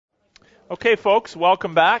Okay, folks,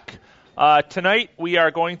 welcome back. Tonight we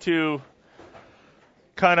are going to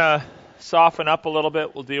kind of soften up a little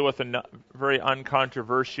bit. We'll deal with a very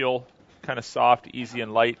uncontroversial, kind of soft, easy,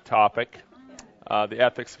 and light topic, the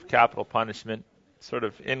ethics of capital punishment. Sort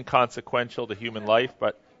of inconsequential to human life,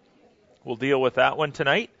 but we'll deal with that one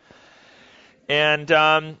tonight. And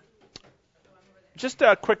just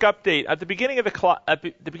a quick update. At the beginning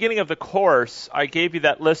of the course, I gave you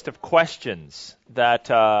that list of questions that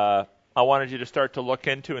I wanted you to start to look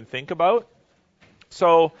into and think about.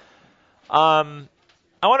 So I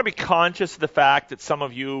want to be conscious of the fact that some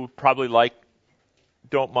of you probably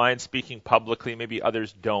don't mind speaking publicly, maybe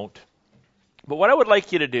others don't. But what I would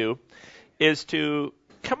like you to do is to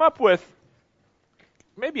come up with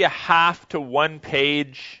maybe a half to 1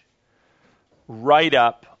 page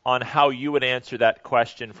write-up on how you would answer that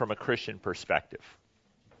question from a Christian perspective.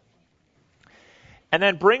 And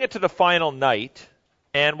then bring it to the final night,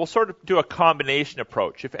 and we'll sort of do a combination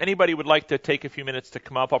approach. If anybody would like to take a few minutes to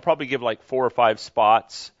come up, I'll probably give like 4 or 5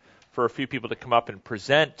 spots for a few people to come up and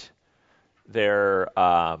present their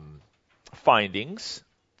findings.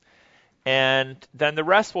 And then the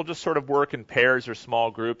rest will just sort of work in pairs or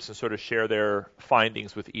small groups and sort of share their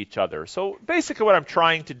findings with each other. So basically what I'm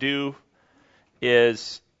trying to do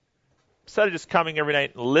is, instead of just coming every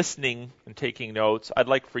night and listening and taking notes, I'd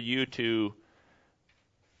like for you to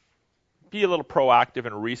be a little proactive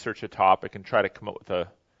and research a topic and try to come up with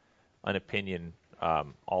an opinion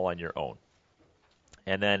all on your own.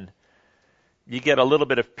 And then you get a little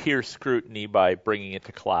bit of peer scrutiny by bringing it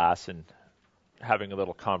to class and having a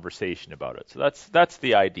little conversation about it. So that's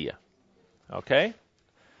the idea. Okay?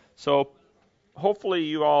 So hopefully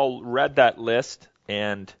you all read that list.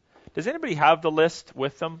 And does anybody have the list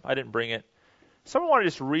with them? I didn't bring it. Someone want to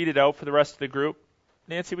just read it out for the rest of the group?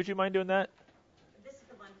 Nancy, would you mind doing that? This is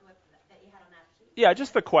the one that you had on that sheet? Yeah,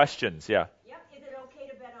 just the questions, yeah. Yep. Is it okay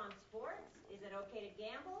to bet on sports? Is it okay to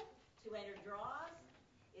gamble? To enter draws?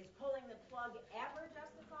 Is pulling the plug ever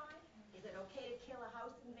justified? Is it okay to kill a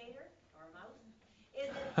house invader or a mouse?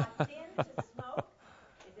 Is it a sin to smoke?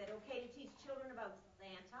 Is it okay to teach children about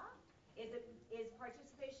Santa? Is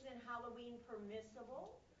participation in Halloween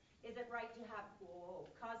permissible? Is it right to have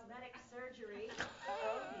cosmetic surgery?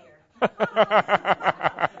 Oh dear. What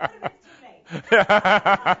if it's too late?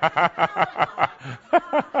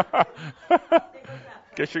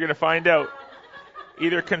 Guess you're going to find out.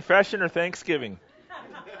 Either confession or Thanksgiving. Is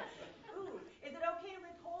it okay to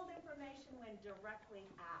withhold information when directly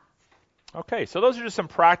asked? Okay, so those are just some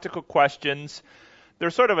practical questions.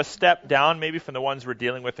 They're sort of a step down maybe from the ones we're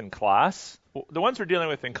dealing with in class. The ones we're dealing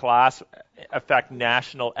with in class affect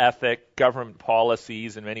national ethic, government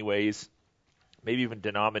policies in many ways, maybe even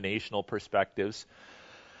denominational perspectives.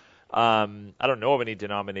 I don't know of any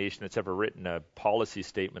denomination that's ever written a policy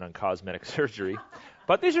statement on cosmetic surgery.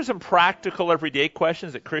 But these are some practical everyday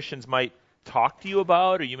questions that Christians might talk to you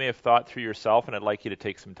about, or you may have thought through yourself, and I'd like you to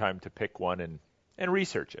take some time to pick one and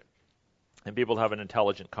research it and be able to have an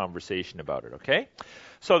intelligent conversation about it, okay?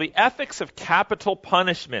 So the ethics of capital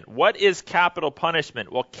punishment. What is capital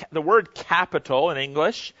punishment? Well, the word capital in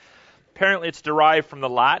English, apparently it's derived from the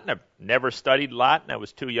Latin. I've never studied Latin. I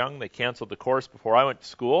was too young. They canceled the course before I went to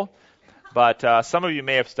school. But some of you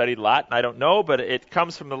may have studied Latin. I don't know, but it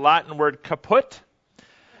comes from the Latin word caput,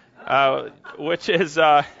 which is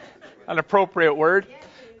an appropriate word,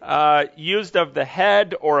 used of the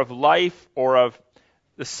head or of life or of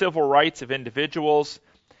the civil rights of individuals.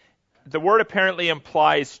 The word apparently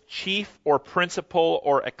implies chief or principal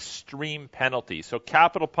or extreme penalty. So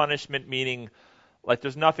capital punishment meaning like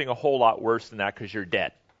there's nothing a whole lot worse than that because you're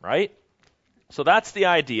dead, right? So that's the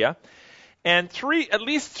idea. And at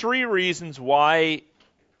least three reasons why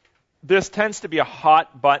this tends to be a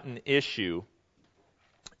hot button issue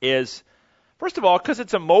is, first of all, because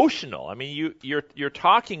it's emotional. I mean, you're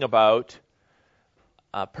talking about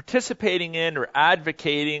participating in or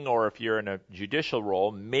advocating, or if you're in a judicial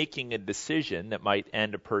role, making a decision that might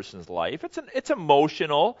end a person's life. It's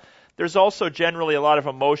emotional. There's also generally a lot of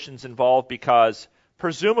emotions involved because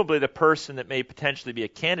presumably the person that may potentially be a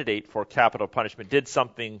candidate for capital punishment did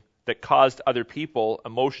something that caused other people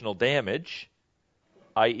emotional damage,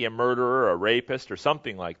 i.e. a murderer, a rapist, or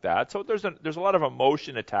something like that. So there's a lot of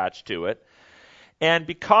emotion attached to it. And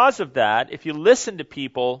because of that, if you listen to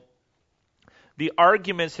people, the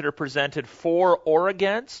arguments that are presented for or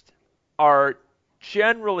against are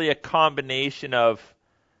generally a combination of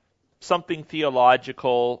something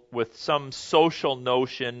theological with some social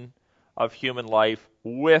notion of human life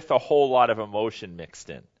with a whole lot of emotion mixed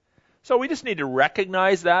in. So we just need to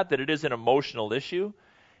recognize that it is an emotional issue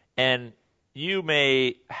and you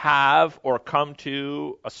may have or come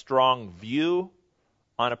to a strong view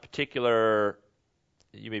on a particular,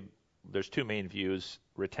 there's two main views,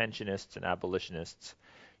 retentionists and abolitionists.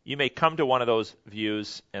 You may come to one of those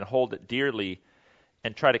views and hold it dearly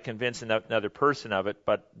and try to convince another person of it,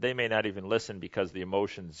 but they may not even listen because the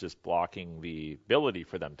emotion's just blocking the ability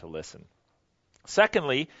for them to listen.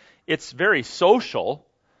 Secondly, it's very social.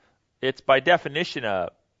 It's by definition a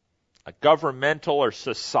governmental or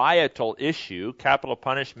societal issue. Capital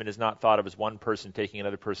punishment is not thought of as one person taking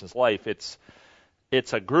another person's life.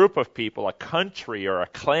 It's a group of people, a country or a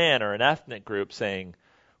clan or an ethnic group saying,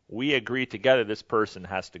 we agree together this person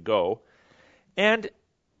has to go. And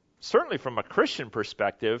certainly from a Christian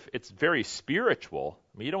perspective, it's very spiritual.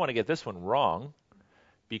 I mean, you don't want to get this one wrong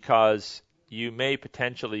because you may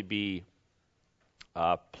potentially be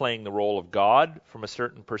playing the role of God from a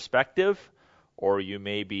certain perspective, or you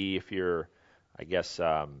may be, if you're, I guess,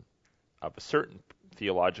 of a certain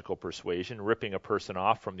theological persuasion, ripping a person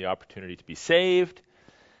off from the opportunity to be saved.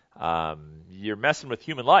 You're messing with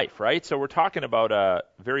human life, right? So we're talking about a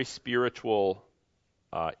very spiritual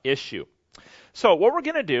issue. So what we're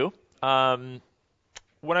going to do,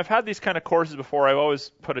 when I've had these kind of courses before, I've always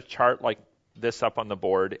put a chart like this up on the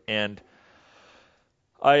board, and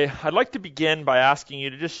I'd like to begin by asking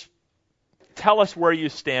you to just tell us where you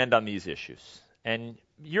stand on these issues. And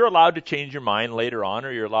you're allowed to change your mind later on,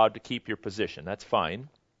 or you're allowed to keep your position. That's fine.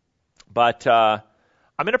 But I'm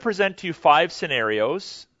going to present to you 5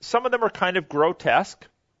 scenarios. Some of them are kind of grotesque,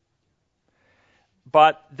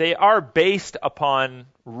 but they are based upon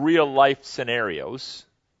real-life scenarios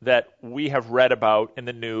that we have read about in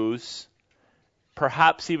the news.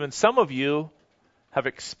 Perhaps even some of you have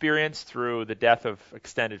experienced through the death of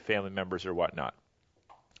extended family members or whatnot.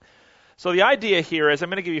 So the idea here is I'm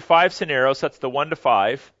going to give you 5 scenarios. That's the 1 to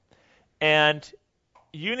 5. And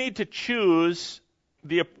you need to choose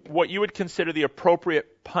what you would consider the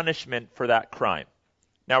appropriate punishment for that crime.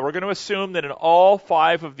 Now, we're going to assume that in all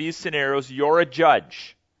 5 of these scenarios, you're a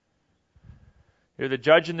judge. You're the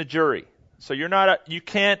judge and the jury. So you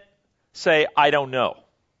can't say, I don't know.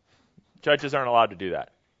 Judges aren't allowed to do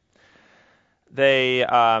that. They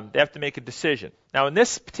have to make a decision. Now, in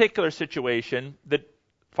this particular situation, the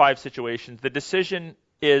 5 situations, the decision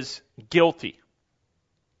is guilty.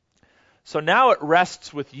 So now it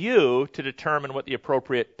rests with you to determine what the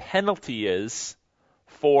appropriate penalty is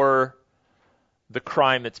for the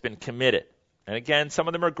crime that's been committed. And again, some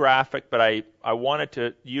of them are graphic, but I wanted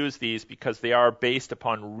to use these because they are based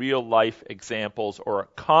upon real-life examples or a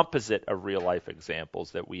composite of real-life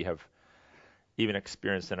examples that we have even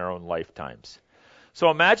experienced in our own lifetimes. So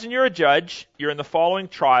imagine you're a judge, you're in the following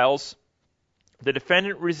trials. The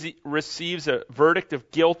defendant receives a verdict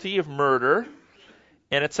of guilty of murder,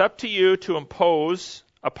 and it's up to you to impose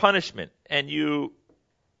a punishment. And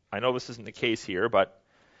I know this isn't the case here, but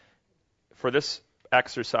for this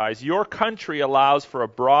exercise, your country allows for a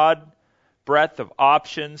broad breadth of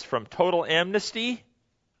options from total amnesty,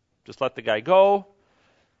 just let the guy go,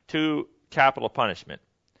 to capital punishment.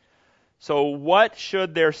 So what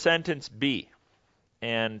should their sentence be?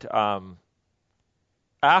 And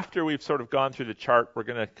after we've sort of gone through the chart, we're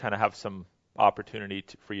going to kind of have some opportunity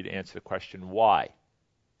for you to answer the question, why?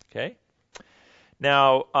 Okay?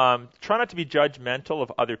 Now, try not to be judgmental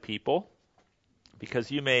of other people,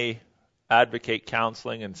 because you may advocate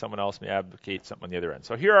counseling and someone else may advocate something on the other end.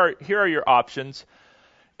 So here are your options,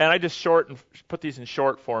 and I just put these in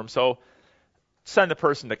short form. So send the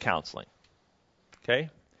person to counseling. Okay?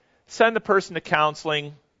 Send the person to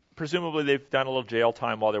counseling. Presumably they've done a little jail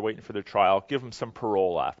time while they're waiting for their trial. Give them some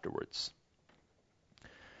parole afterwards.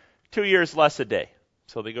 2 years less a day.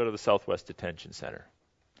 So they go to the Southwest Detention Center.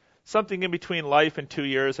 Something in between life and 2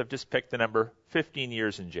 years, I've just picked the number, 15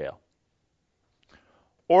 years in jail.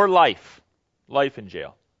 Or life in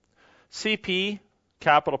jail. CP,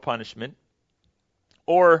 capital punishment.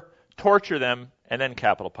 Or torture them and then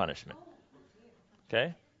capital punishment.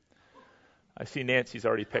 Okay? I see Nancy's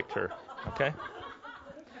already picked her. Okay?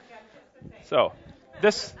 So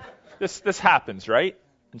this happens, right?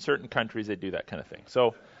 In certain countries, they do that kind of thing.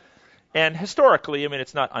 So, and historically, I mean,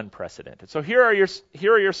 it's not unprecedented. So here are your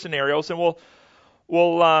scenarios, and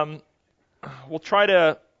I'll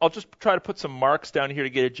just try to put some marks down here to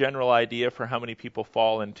get a general idea for how many people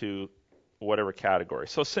fall into whatever category.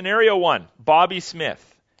 So scenario 1, Bobby Smith.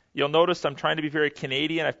 You'll notice I'm trying to be very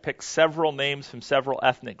Canadian. I've picked several names from several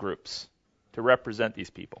ethnic groups to represent these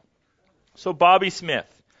people. So Bobby Smith.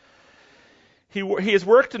 He has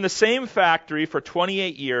worked in the same factory for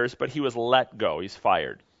 28 years, but he was let go. He's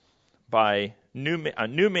fired. by a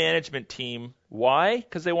new management team. Why?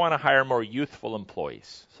 Because they want to hire more youthful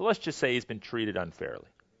employees. So let's just say he's been treated unfairly.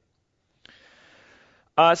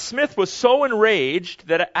 Smith was so enraged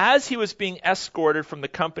that as he was being escorted from the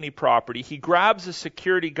company property, he grabs a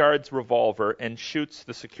security guard's revolver and shoots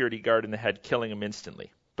the security guard in the head, killing him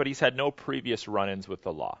instantly. But he's had no previous run-ins with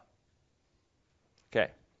the law.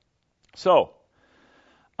 Okay. So,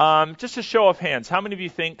 just a show of hands, how many of you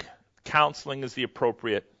think counseling is the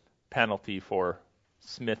appropriate penalty for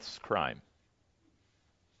Smith's crime?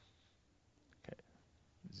 Okay.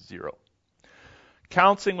 0.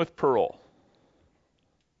 Counseling with parole.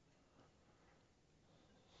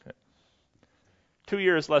 2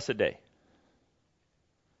 years less a day.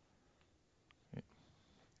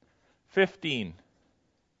 15.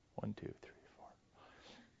 1, 2, 3, 4,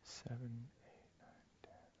 7, 8, 9,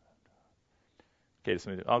 10, 11,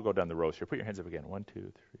 12. Okay, I'll go down the rows here. Put your hands up again. 1, 2,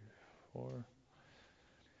 3, 4. 9, 10,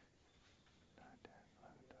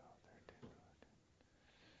 11, 12, 13,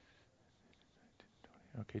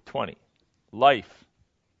 14. Okay, 20. Life.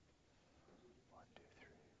 1, 2, 3,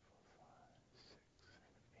 4, 5, 6, 7,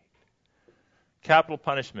 8. Capital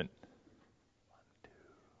punishment. 1, 2,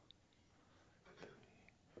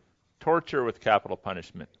 3. Torture with capital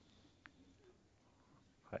punishment.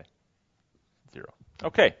 Okay. 0.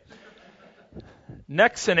 Okay.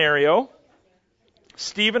 Next scenario.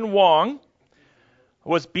 Stephen Wong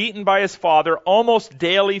was beaten by his father almost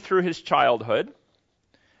daily through his childhood.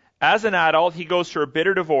 As an adult, he goes through a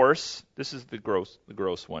bitter divorce. This is the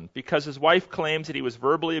gross one, because his wife claims that he was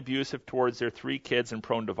verbally abusive towards their 3 kids and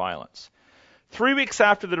prone to violence. 3 weeks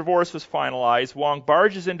after the divorce was finalized, Wong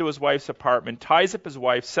barges into his wife's apartment, ties up his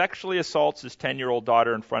wife, sexually assaults his 10-year-old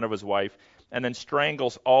daughter in front of his wife, and then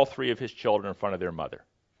strangles all 3 of his children in front of their mother.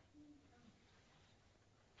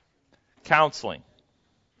 Counseling.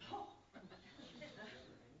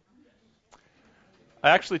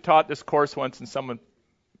 I actually taught this course once, and someone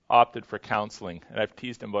opted for counseling, and I've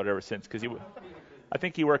teased him about it ever since, because I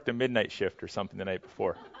think he worked a midnight shift or something the night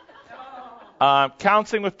before.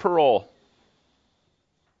 Counseling with parole.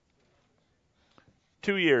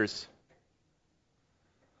 2 years.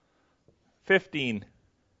 15.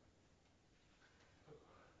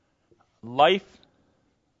 Life.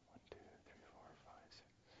 1, 2, 3, 4, 5, 6,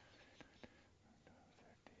 13, 14,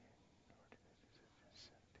 15,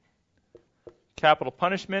 16. Capital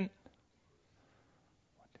punishment.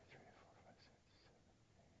 1, 2, 3, 4, 5, 6, 7,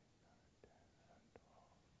 8, 9, 10,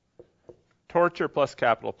 11, 12. Torture plus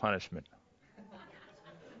capital punishment.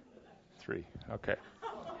 3. Okay.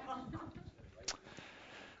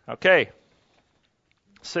 Okay.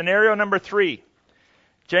 Scenario number 3.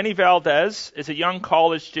 Jenny Valdez is a young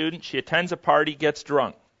college student. She attends a party, gets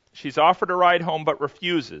drunk. She's offered a ride home but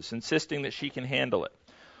refuses, insisting that she can handle it.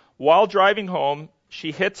 While driving home,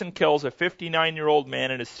 she hits and kills a 59-year-old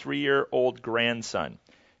man and his 3-year-old grandson.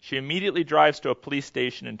 She immediately drives to a police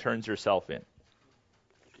station and turns herself in.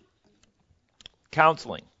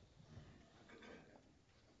 Counseling.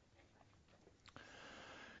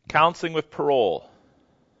 Counseling with parole.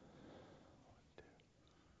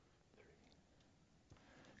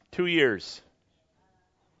 2 years.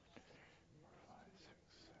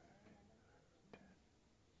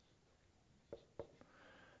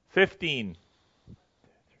 15.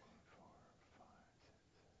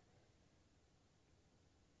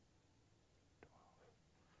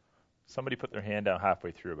 Somebody put their hand down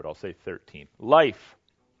halfway through, but I'll say 13. Life.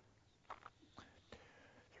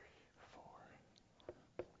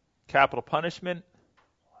 Capital punishment.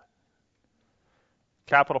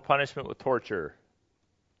 Capital punishment with torture.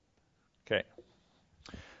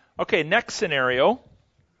 Okay, next scenario.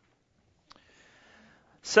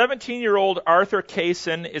 17-year-old Arthur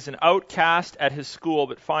Kaysen is an outcast at his school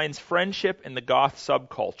but finds friendship in the goth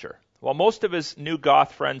subculture. While most of his new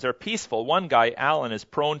goth friends are peaceful, one guy, Alan, is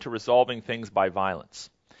prone to resolving things by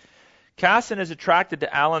violence. Kaysen is attracted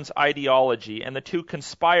to Alan's ideology, and the two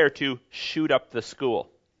conspire to shoot up the school.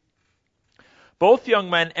 Both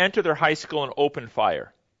young men enter their high school and open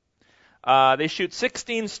fire. They shoot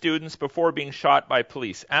 16 students before being shot by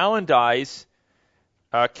police. Alan dies.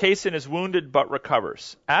 Kaysen is wounded but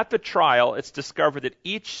recovers. At the trial, it's discovered that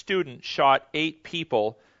each student shot 8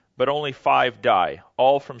 people, but only 5 die,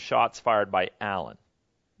 all from shots fired by Alan,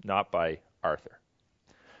 not by Arthur.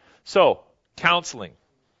 So, counseling.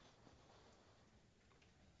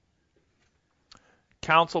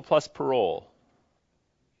 Counsel plus parole.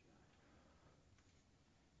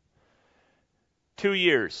 2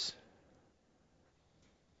 years.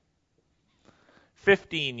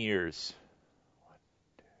 15 years. 1,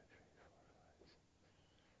 2, 3, 4, 5, 6,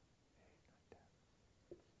 7,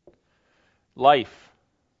 8, 9, 10. Life.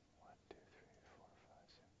 1,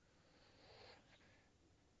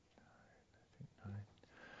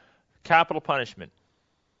 capital punishment.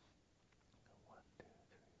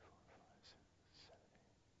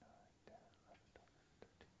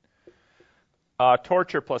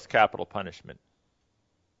 Torture plus capital punishment.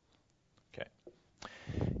 Okay.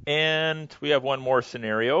 And we have one more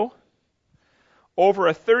scenario. Over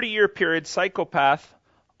a 30-year period, psychopath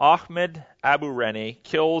Ahmed Abu Rene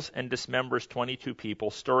kills and dismembers 22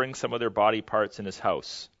 people, storing some of their body parts in his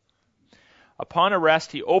house. Upon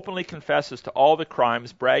arrest, he openly confesses to all the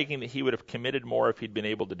crimes, bragging that he would have committed more if he'd been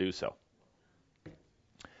able to do so.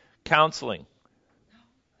 Counseling.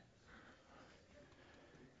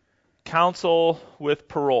 Counsel with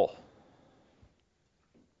parole.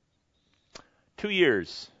 2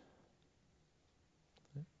 years.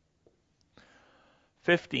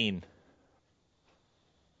 15.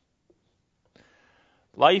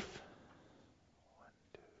 Life. 1,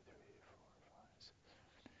 2, 3, 4, 5, 6,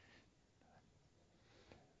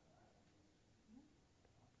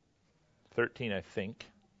 7, 13, I think.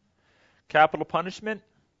 Capital punishment.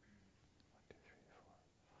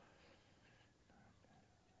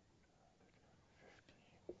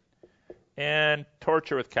 And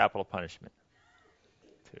torture with capital punishment.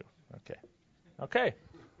 2. Okay. Okay.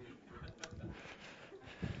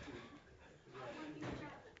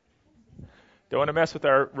 Don't want to mess with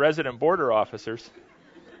our resident border officers.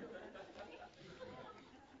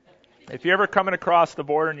 If you're ever coming across the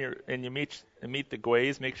border and you meet the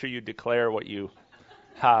Guays, make sure you declare what you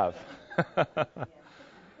have.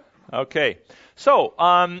 Okay. So,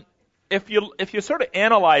 if you sort of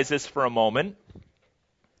analyze this for a moment,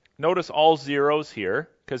 notice all zeros here,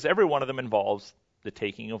 because every one of them involves the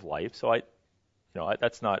taking of life. So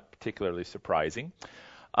that's not particularly surprising.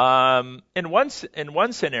 In one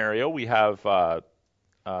scenario, we have a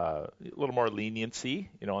little more leniency.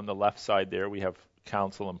 On the left side there, we have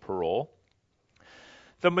counsel and parole.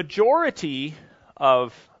 The majority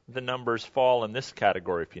of the numbers fall in this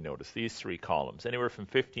category, if you notice, these 3 columns, anywhere from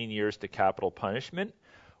 15 years to capital punishment,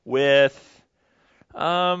 with,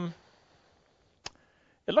 it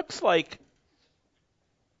looks like,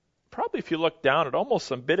 probably if you look down at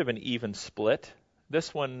almost a bit of an even split.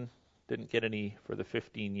 This one didn't get any for the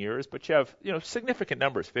 15 years, but you have, significant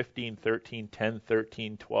numbers, 15, 13, 10,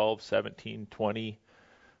 13, 12, 17, 20.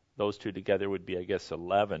 Those two together would be, I guess,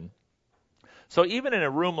 11. So even in a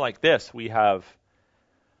room like this, we have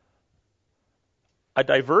a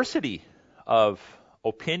diversity of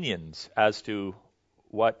opinions as to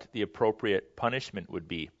what the appropriate punishment would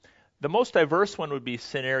be. The most diverse one would be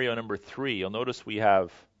scenario number 3. You'll notice we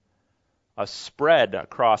have a spread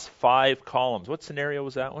across 5 columns. What scenario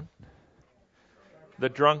was that one? The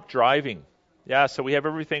drunk driving. Yeah, so we have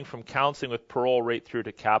everything from counseling with parole right through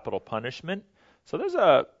to capital punishment. So there's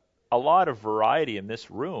a lot of variety in this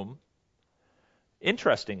room.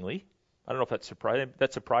 Interestingly, I don't know if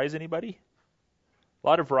that surprised anybody? A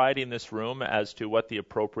lot of variety in this room as to what the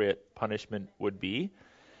appropriate punishment would be.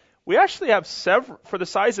 We actually have several, for the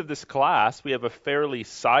size of this class, we have a fairly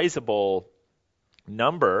sizable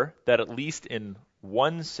number that at least in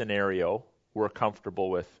one scenario we're comfortable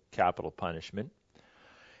with capital punishment.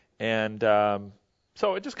 And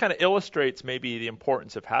so it just kind of illustrates maybe the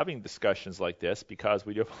importance of having discussions like this, because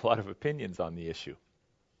we do have a lot of opinions on the issue.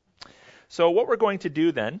 So what we're going to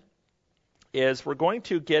do then is we're going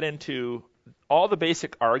to get into all the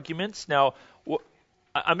basic arguments. Now,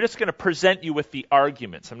 I'm just going to present you with the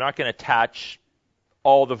arguments. I'm not going to attach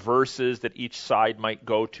all the verses that each side might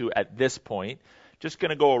go to at this point. Just going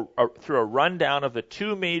to go through a rundown of the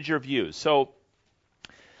 2 major views. So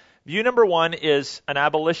view number 1 is an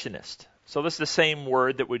abolitionist. So this is the same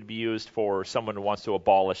word that would be used for someone who wants to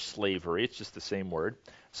abolish slavery. It's just the same word.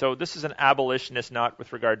 So this is an abolitionist, not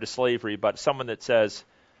with regard to slavery, but someone that says,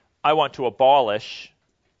 I want to abolish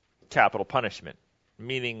capital punishment,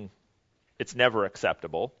 meaning it's never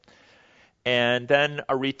acceptable. And then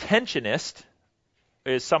a retentionist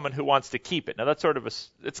is someone who wants to keep it. Now that's sort of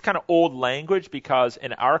it's kind of old language, because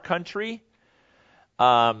in our country,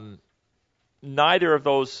 neither of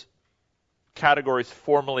those categories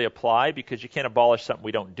formally apply, because you can't abolish something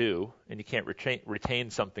we don't do, and you can't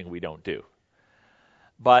retain something we don't do.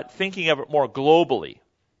 But thinking of it more globally,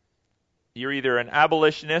 you're either an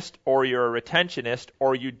abolitionist or you're a retentionist,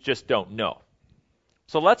 or you just don't know.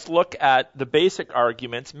 So let's look at the basic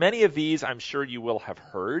arguments. Many of these I'm sure you will have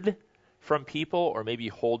heard from people or maybe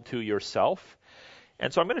hold to yourself.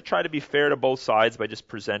 And so I'm going to try to be fair to both sides by just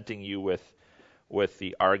presenting you with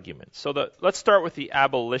the arguments. So let's start with the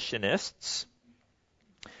abolitionists.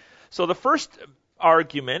 So the first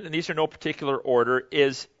argument, and these are no particular order,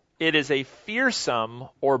 is it is a fearsome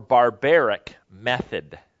or barbaric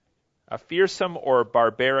method. A fearsome or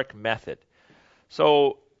barbaric method.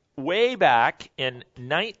 So way back in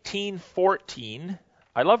 1914,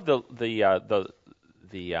 I love the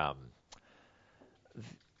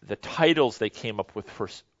titles they came up with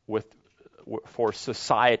for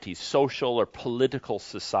societies, social or political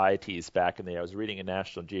societies back in the day. I was reading a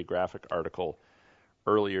National Geographic article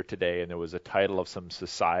earlier today, and there was a title of some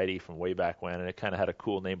society from way back when, and it kind of had a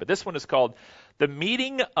cool name. But this one is called The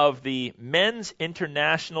Meeting of the Men's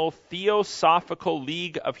International Theosophical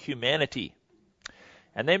League of Humanity.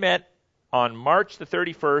 And they met on March the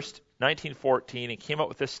 31st, 1914, and came up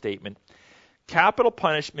with this statement: capital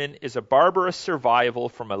punishment is a barbarous survival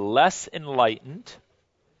from a less enlightened,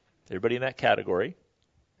 everybody in that category,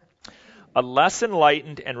 a less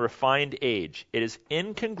enlightened and refined age. It is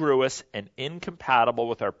incongruous and incompatible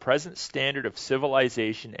with our present standard of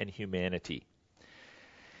civilization and humanity.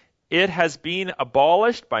 It has been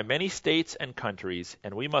abolished by many states and countries,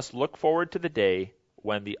 and we must look forward to the day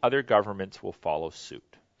when the other governments will follow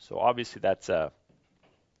suit. So obviously that's a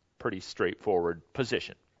pretty straightforward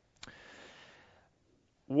position.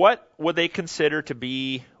 What would they consider to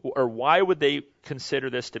be, or why would they consider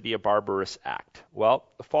this to be a barbarous act? Well,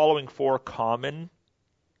 the following four common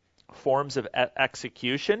forms of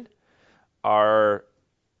execution are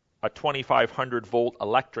a 2,500 volt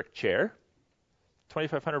electric chair.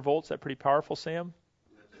 2,500 volts, is that pretty powerful, Sam?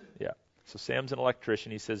 Yeah. So Sam's an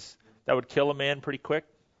electrician. He says that would kill a man pretty quick.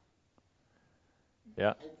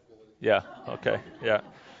 Yeah. Yeah. Okay. Yeah.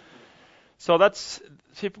 So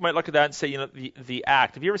people might look at that and say, the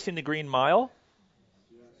act. Have you ever seen The Green Mile?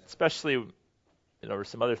 Especially, there's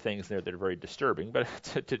some other things there that are very disturbing, but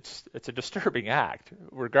it's a disturbing act,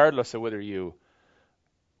 regardless of whether you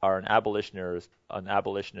are an abolitionist or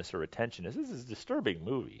a retentionist. This is a disturbing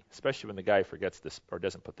movie, especially when the guy forgets this or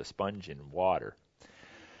doesn't put the sponge in water.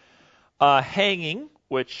 Hanging,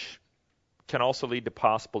 which can also lead to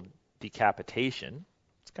possible decapitation.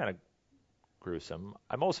 It's kind of gruesome.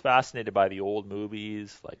 I'm most fascinated by the old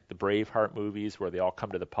movies, like the Braveheart movies, where they all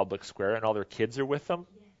come to the public square and all their kids are with them.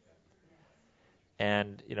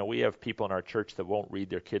 And, we have people in our church that won't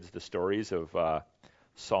read their kids the stories of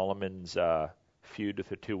Solomon's feud with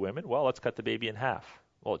the two women. Well, let's cut the baby in half.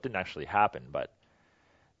 Well, it didn't actually happen, but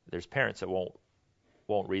there's parents that won't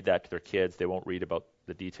read that to their kids. They won't read about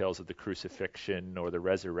the details of the crucifixion or the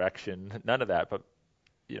resurrection, none of that. But,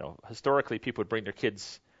 historically, people would bring their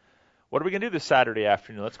kids. What are we going to do this Saturday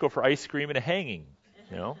afternoon? Let's go for ice cream and a hanging,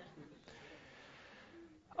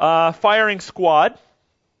 Firing squad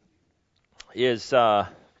is,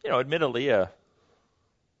 admittedly a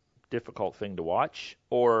difficult thing to watch.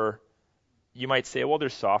 Or you might say, well,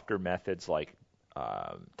 there's softer methods like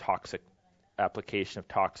toxic application of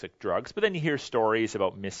toxic drugs. But then you hear stories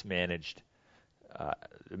about mismanaged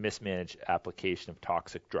application of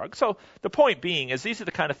toxic drugs. So the point being is these are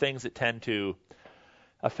the kind of things that tend to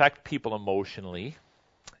affect people emotionally,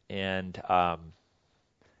 and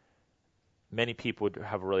many people would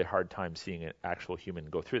have a really hard time seeing an actual human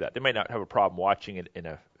go through that. They might not have a problem watching it in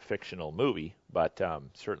a fictional movie, but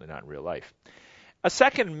certainly not in real life. A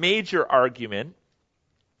second major argument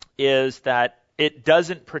is that it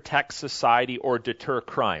doesn't protect society or deter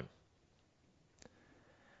crime.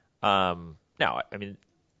 Now,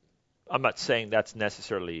 I'm not saying that's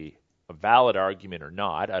necessarily a valid argument or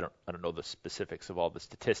not. I don't know the specifics of all the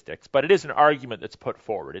statistics, but it is an argument that's put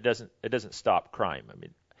forward. It doesn't stop crime.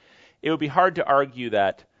 It would be hard to argue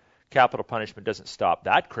that capital punishment doesn't stop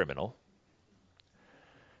that criminal.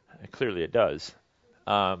 Clearly it does.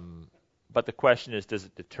 But the question is, does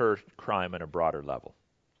it deter crime on a broader level?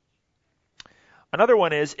 Another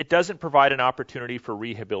one is, it doesn't provide an opportunity for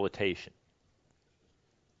rehabilitation.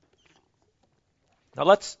 Now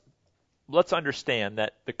let's understand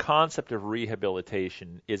that the concept of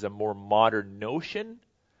rehabilitation is a more modern notion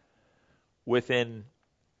within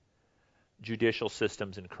judicial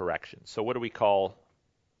systems and corrections. So what do we call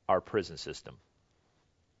our prison system?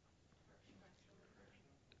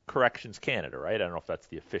 Corrections Canada, right? I don't know if that's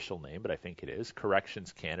the official name, but I think it is.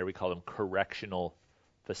 Corrections Canada. We call them correctional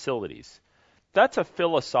facilities. That's a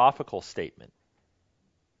philosophical statement.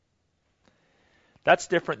 That's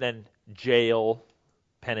different than jail,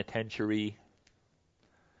 penitentiary.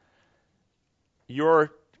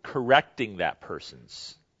 You're correcting that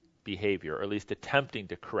person's behavior, or at least attempting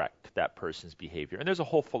to correct that person's behavior. And there's a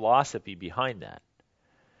whole philosophy behind that.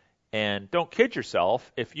 And don't kid yourself,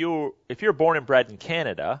 if you're born and bred in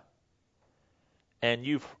Canada and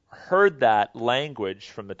you've heard that language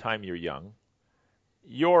from the time you're young,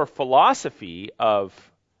 your philosophy of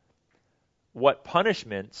what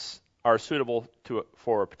punishments are suitable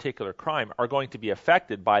for a particular crime are going to be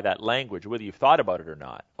affected by that language, whether you've thought about it or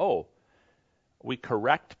not. Oh, We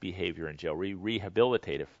correct behavior in jail. We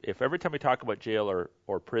rehabilitate. If every time we talk about jail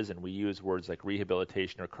or prison, we use words like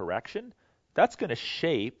rehabilitation or correction, that's going to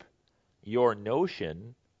shape your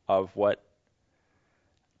notion of what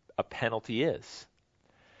a penalty is.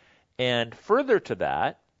 And further to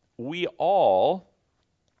that, we all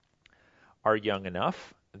are young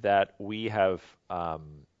enough that we have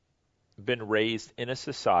been raised in a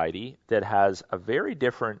society that has a very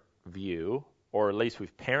different view, or at least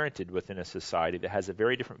we've parented within a society that has a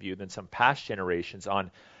very different view than some past generations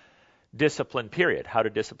on discipline, period, how to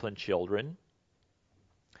discipline children.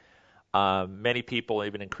 Many people,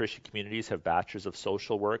 even in Christian communities, have bachelors of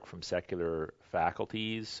social work from secular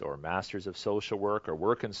faculties, or masters of social work, or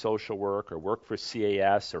work in social work, or work for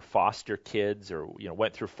CAS, or foster kids, or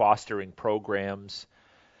went through fostering programs.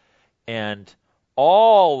 And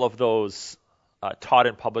all of those taught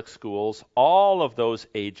in public schools, all of those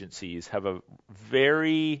agencies have a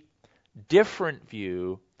very different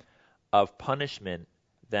view of punishment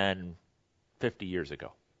than 50 years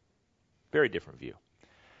ago. Very different view.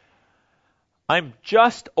 I'm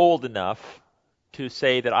just old enough to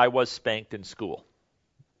say that I was spanked in school.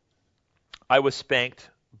 I was spanked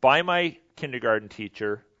by my kindergarten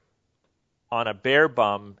teacher on a bare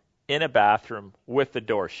bum in a bathroom with the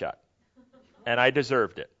door shut. And I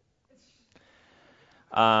deserved it.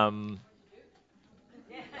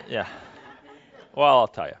 Yeah. Well, I'll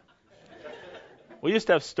tell you. We used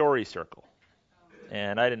to have Story Circle.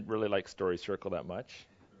 And I didn't really like Story Circle that much.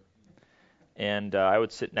 And I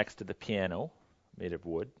would sit next to the piano, made of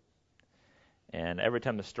wood. And every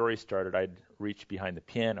time the story started, I'd reach behind the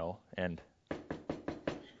piano and,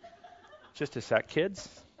 just a sec, kids.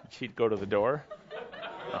 She'd go to the door.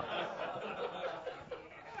 Oh.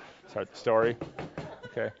 Start the story.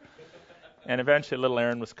 Okay. And eventually little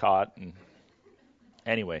Aaron was caught. And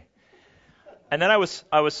anyway. And then I was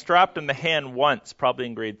strapped in the hand once, probably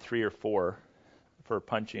in grade 3 or 4, for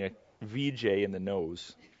punching a VJ in the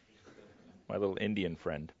nose. My little Indian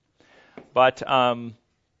friend. But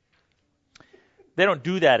they don't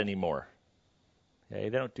do that anymore. Okay?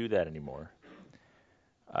 They don't do that anymore.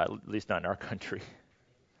 At least not in our country.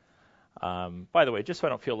 By the way, just so I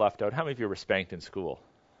don't feel left out, how many of you were spanked in school?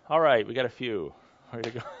 All right, we got a few. Where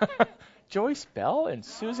to go? Joyce Bell and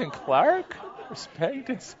Susan Clark were spanked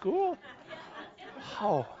in school?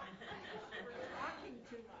 How?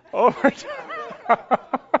 Over.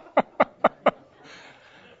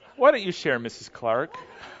 Why don't you share, Mrs. Clark?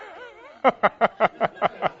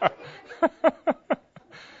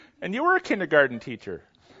 And you were a kindergarten teacher.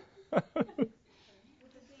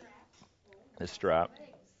 The strap.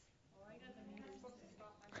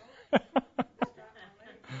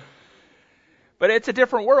 But it's a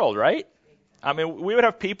different world, right? I mean, we would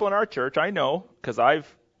have people in our church, I know, because I've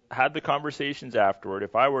had the conversations afterward.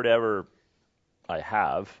 If I were to ever, I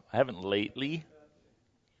haven't lately,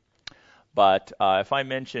 but if I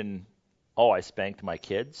mention, I spanked my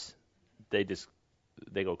kids, they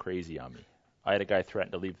go crazy on me. I had a guy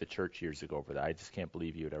threaten to leave the church years ago for that. I just can't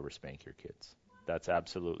believe you would ever spank your kids. That's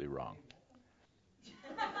absolutely wrong.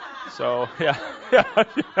 So, yeah.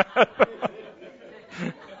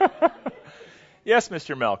 Yes,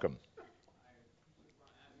 Mr. Malcolm.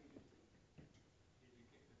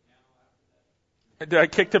 Did I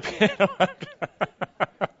kick the piano after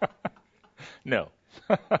that? No.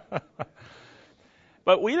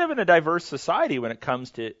 But we live in a diverse society when it comes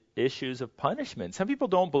to issues of punishment. Some people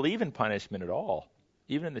don't believe in punishment at all,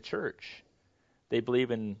 even in the church. They believe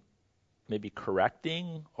in maybe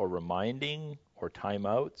correcting or reminding or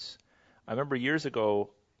timeouts. I remember years ago,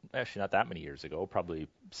 actually not that many years ago, probably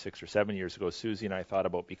 6 or 7 years ago, Susie and I thought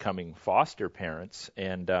about becoming foster parents,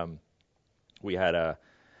 and we had a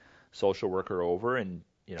social worker over, and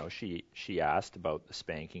she asked about the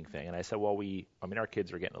spanking thing, and I said, well, our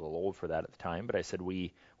kids are getting a little old for that at the time, but I said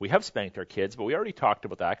we have spanked our kids, but we already talked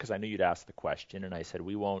about that because I knew you'd ask the question, and I said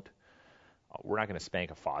we're not going to spank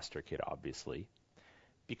a foster kid, obviously,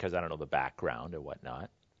 because I don't know the background and whatnot.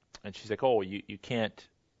 And she's like, oh, you can't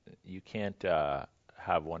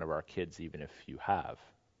have one of our kids even if you have.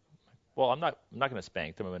 Well, I'm not going to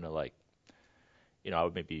spank them. I'm going to I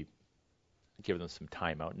would maybe give them some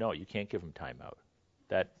time out. No, you can't give them time out.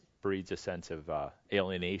 That breeds a sense of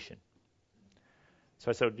alienation.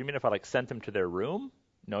 So I said, do you mean if I sent them to their room?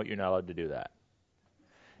 No, you're not allowed to do that.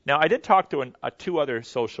 Now, I did talk to two other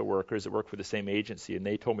social workers that work for the same agency, and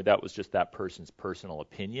they told me that was just that person's personal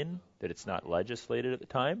opinion, that it's not legislated at the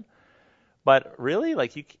time. But really,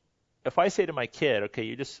 if I say to my kid, okay,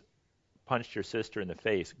 you just punched your sister in the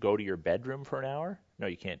face, go to your bedroom for an hour? No,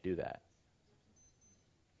 you can't do that.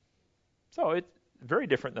 So it's very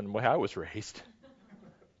different than the way I was raised.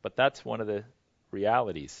 But that's one of the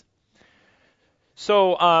realities.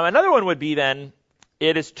 So another one would be then,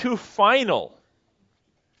 it is too final,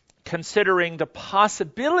 considering the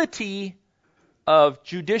possibility of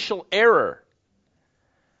judicial error.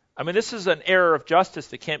 I mean, this is an error of justice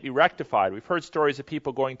that can't be rectified. We've heard stories of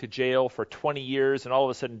people going to jail for 20 years and all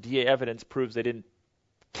of a sudden DA evidence proves they didn't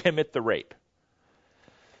commit the rape.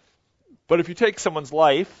 But if you take someone's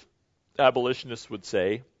life, abolitionists would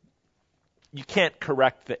say, you can't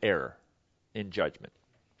correct the error in judgment.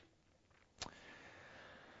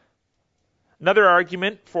 Another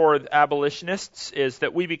argument for the abolitionists is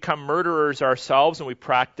that we become murderers ourselves and we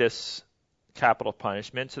practice capital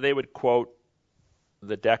punishment. So they would quote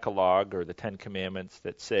the Decalogue or the Ten Commandments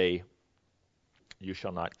that say, you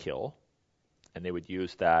shall not kill. And they would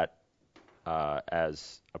use that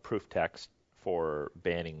as a proof text for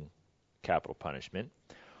banning capital punishment.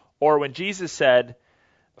 Or when Jesus said,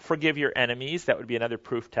 forgive your enemies, that would be another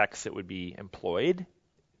proof text that would be employed.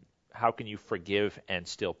 How can you forgive and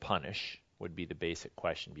still punish? Would be the basic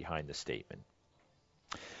question behind the statement.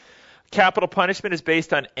 Capital punishment is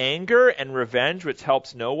based on anger and revenge, which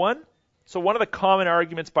helps no one. So one of the common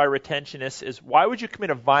arguments by retentionists is, why would you commit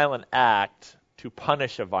a violent act to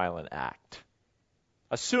punish a violent act?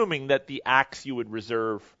 Assuming that the acts you would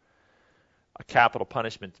reserve a capital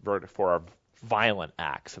punishment verdict for are violent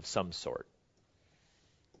acts of some sort.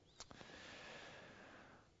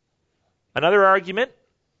 Another argument,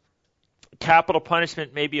 capital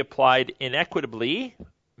punishment may be applied inequitably,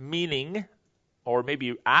 meaning, or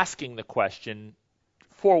maybe asking the question,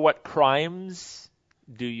 for what crimes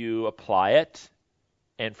do you apply it,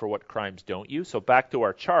 and for what crimes don't you? So back to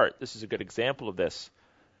our chart, this is a good example of this.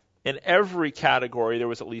 In every category, there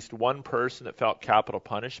was at least one person that felt capital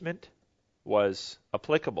punishment was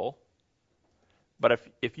applicable. But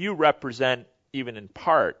if you represent, even in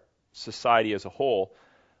part, society as a whole,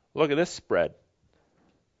 look at this spread.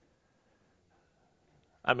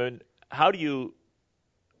 I mean, how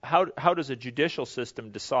does a judicial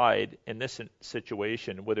system decide in this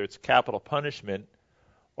situation whether it's capital punishment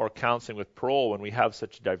or counseling with parole when we have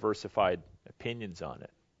such diversified opinions on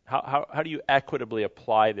it? How do you equitably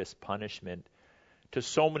apply this punishment to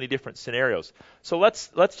so many different scenarios? So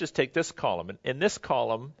let's just take this column. In this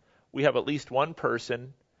column, we have at least one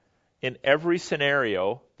person in every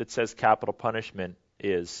scenario that says capital punishment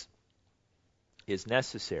is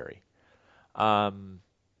necessary.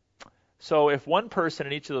 So if one person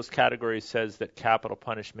in each of those categories says that capital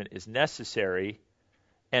punishment is necessary,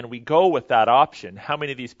 and we go with that option, how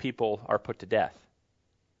many of these people are put to death?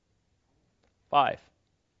 5.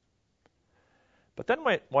 But then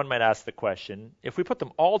one might ask the question, if we put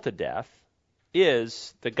them all to death,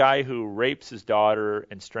 is the guy who rapes his daughter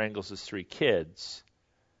and strangles his 3 kids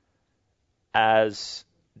as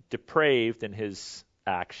depraved in his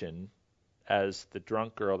action as the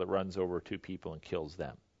drunk girl that runs over 2 people and kills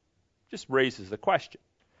them? Just raises the question.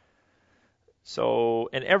 So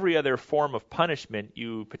in every other form of punishment,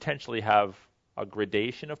 you potentially have a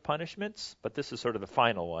gradation of punishments, but this is sort of the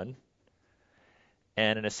final one.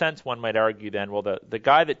 And in a sense, one might argue then, well, the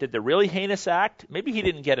guy that did the really heinous act, maybe he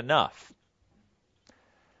didn't get enough.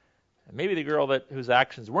 And maybe the girl whose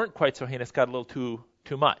actions weren't quite so heinous got a little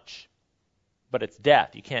too much. But it's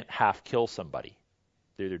death. You can't half kill somebody.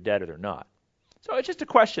 They're either dead or they're not. So it's just a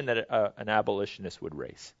question that an abolitionist would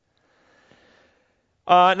raise.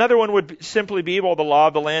 Another one would simply be, well, the law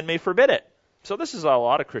of the land may forbid it. So this is how a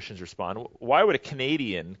lot of Christians respond. Why would a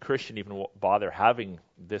Canadian Christian even bother having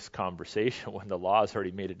this conversation when the law has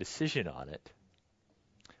already made a decision on it?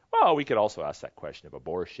 Well, we could also ask that question of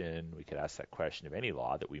abortion. We could ask that question of any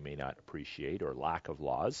law that we may not appreciate or lack of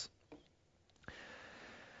laws.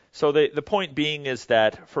 So the point being is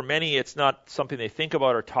that for many it's not something they think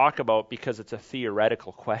about or talk about because it's a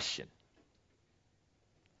theoretical question.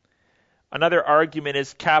 Another argument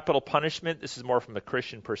is capital punishment. This is more from the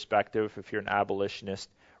Christian perspective, if you're an abolitionist,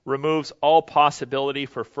 removes all possibility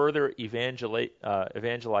for further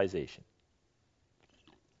evangelization.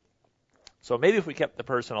 So maybe if we kept the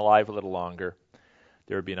person alive a little longer,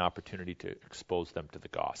 there would be an opportunity to expose them to the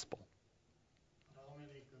gospel. How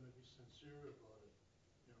many are going to be sincere about it?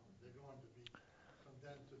 They're going to be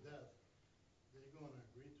condemned to death. They're going to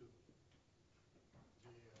agree to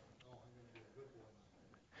I'm going to be a good one.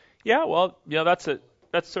 Yeah, well, that's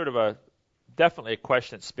sort of definitely a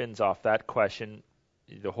question that spins off that question,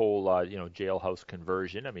 the whole jailhouse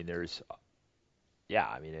conversion. I mean,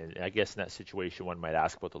 I guess in that situation one might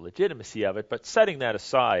ask about the legitimacy of it, but setting that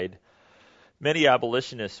aside, many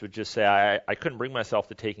abolitionists would just say, I couldn't bring myself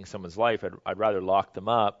to taking someone's life. I'd rather lock them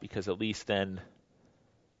up because at least then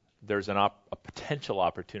there's a potential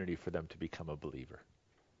opportunity for them to become a believer.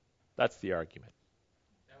 That's the argument.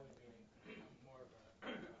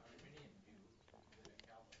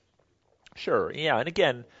 Sure. Yeah. And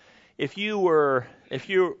again, if you're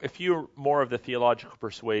more of the theological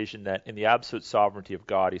persuasion that in the absolute sovereignty of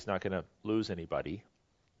God, He's not going to lose anybody,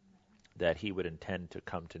 that He would intend to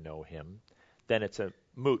come to know Him, then it's a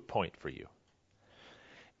moot point for you.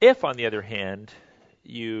 If, on the other hand,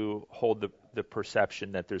 you hold the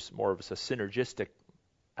perception that there's more of a synergistic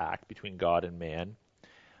act between God and man,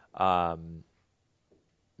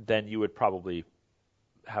 then you would probably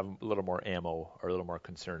have a little more ammo or a little more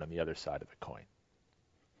concern on the other side of the coin.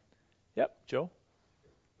 Yep, Joe?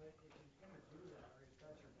 But if he's going to do that, or if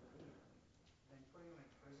that's your belief, then putting him in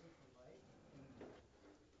prison for life in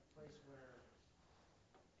a place where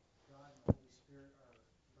God and the Holy Spirit are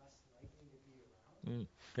less likely to be around.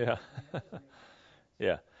 Yeah. That doesn't make sense.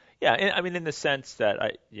 Yeah. Yeah, and, I mean, in the sense that,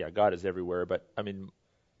 God is everywhere, but, I mean,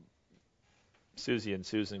 Susie and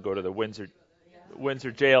Susan go to the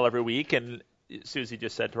Windsor jail every week, and Susie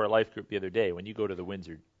just said to our life group the other day, when you go to the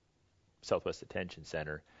Windsor Southwest Detention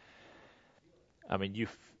Center, I mean,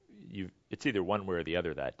 it's either one way or the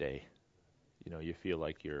other that day. You know, you feel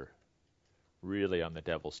like you're really on the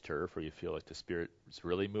devil's turf, or you feel like the Spirit is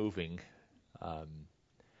really moving.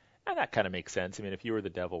 And that kind of makes sense. I mean, if you were the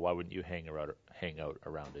devil, why wouldn't you hang out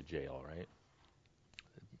around a jail, right?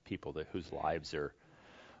 People whose lives are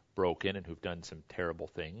broken and who've done some terrible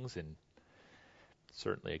things, and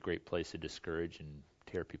certainly a great place to discourage and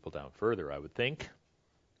tear people down further, I would think.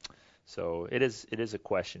 So it is a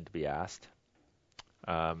question to be asked.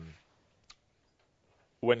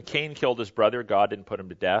 When Cain killed his brother, God didn't put him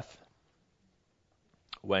to death.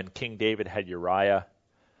 When King David had Uriah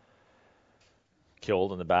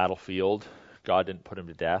killed on the battlefield, God didn't put him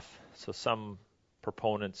to death. So some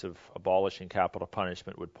proponents of abolishing capital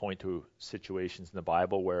punishment would point to situations in the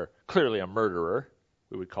Bible where clearly a murderer,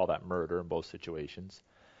 we would call that murder in both situations,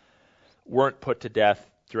 weren't put to death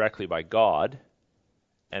directly by God,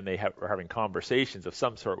 and they were having conversations of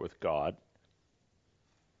some sort with God.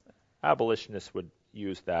 Abolitionists would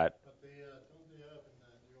use that. But don't they have in the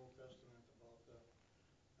Old Testament about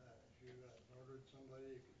if you murdered somebody,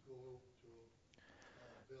 you could go to a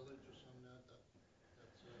village or something that's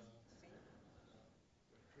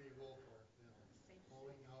retrieval for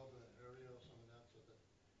mowing out the area or something like that, so that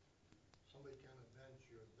somebody can avenge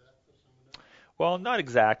your death or something like that? Well, not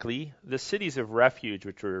exactly. The cities of refuge,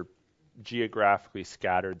 which were geographically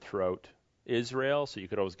scattered throughout Israel, so you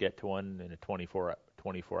could always get to one in a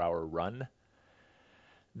 24-hour run,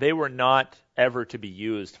 they were not ever to be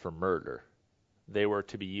used for murder. They were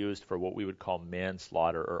to be used for what we would call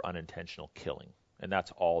manslaughter or unintentional killing, and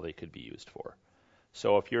that's all they could be used for.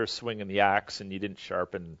 So if you're swinging the axe and you didn't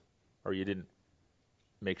sharpen, or you didn't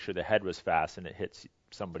make sure the head was fast and it hits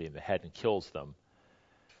somebody in the head and kills them,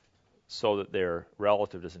 so that their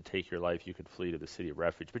relative doesn't take your life, you could flee to the city of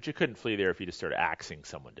refuge. But you couldn't flee there if you just started axing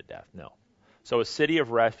someone to death. No. So a city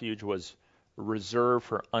of refuge was reserved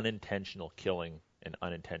for unintentional killing and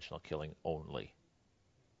unintentional killing only.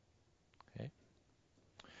 Okay.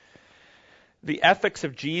 The ethics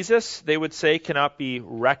of Jesus, they would say, cannot be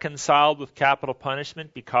reconciled with capital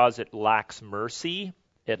punishment because it lacks mercy,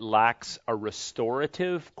 it lacks a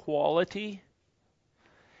restorative quality,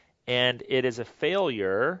 and it is a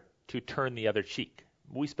failure to turn the other cheek.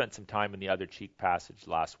 We spent some time in the other cheek passage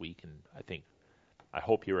last week, and I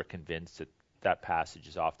hope you were convinced that that passage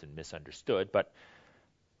is often misunderstood, but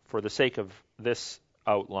for the sake of this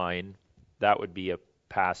outline, that would be a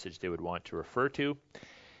passage they would want to refer to.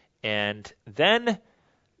 And then,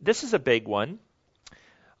 this is a big one.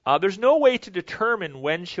 There's no way to determine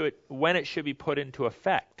when it should be put into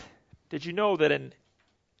effect. Did you know that in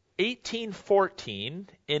 1814,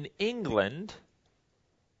 in England,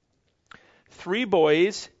 3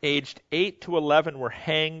 boys aged 8 to 11 were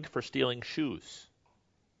hanged for stealing shoes?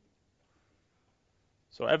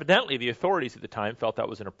 So evidently the authorities at the time felt that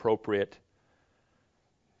was an appropriate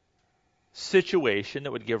situation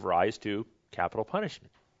that would give rise to capital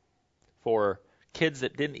punishment for kids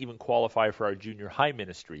that didn't even qualify for our junior high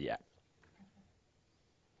ministry yet.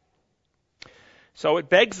 So it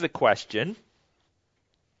begs the question,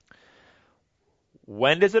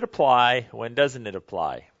 when does it apply? When doesn't it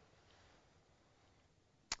apply?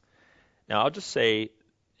 Now, I'll just say,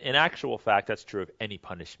 in actual fact, that's true of any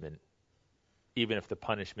punishment, even if the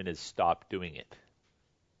punishment is stop doing it.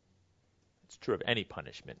 It's true of any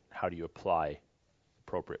punishment. How do you apply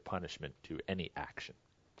appropriate punishment to any action?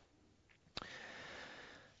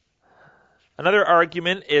 Another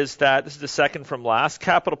argument is that, this is the second from last,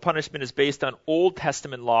 capital punishment is based on Old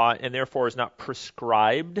Testament law and therefore is not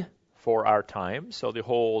prescribed for our time. So the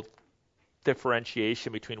whole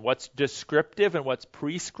differentiation between what's descriptive and what's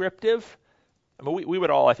prescriptive I mean, we would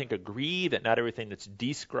all, I think, agree that not everything that's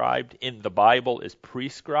described in the Bible is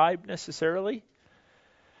prescribed necessarily,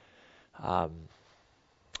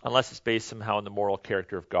 unless it's based somehow on the moral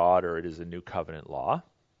character of God or it is a new covenant law.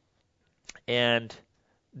 And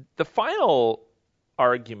the final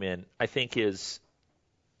argument, I think, is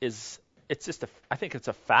it's just I think it's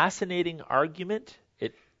a fascinating argument.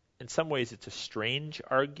 In some ways, it's a strange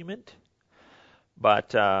argument,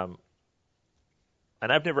 but and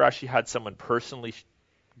I've never actually had someone personally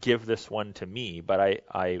give this one to me, but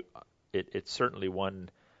it's certainly one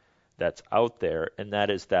that's out there, and that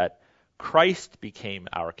is that Christ became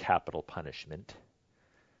our capital punishment,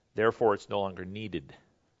 therefore it's no longer needed.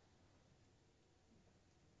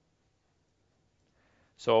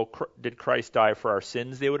 So did Christ die for our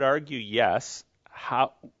sins? They would argue, yes.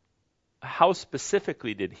 How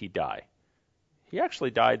specifically did he die? He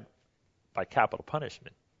actually died by capital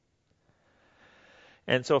punishment.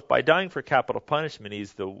 And so if by dying for capital punishment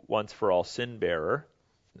he's the once for all sin bearer,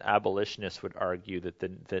 abolitionists would argue that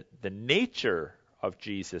the nature of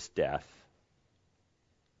Jesus' death,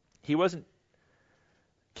 he wasn't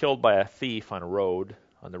killed by a thief on the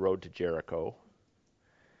road to Jericho.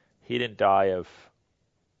 He didn't die of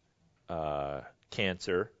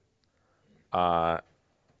cancer.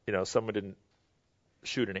 Someone didn't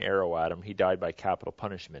shoot an arrow at him. He died by capital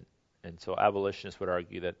punishment. And so abolitionists would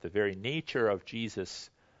argue that the very nature of Jesus,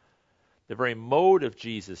 the very mode of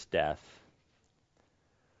Jesus' death,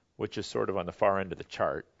 which is sort of on the far end of the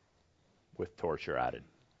chart with torture added,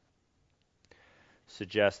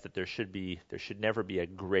 suggests that there should never be a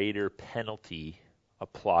greater penalty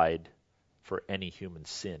applied for any human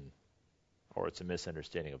sin, or it's a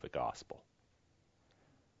misunderstanding of the gospel.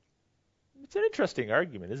 It's an interesting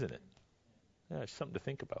argument, isn't it? Yeah, it's something to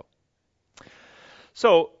think about.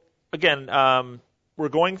 So, again, we're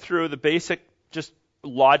going through the basic, just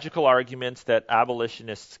logical arguments that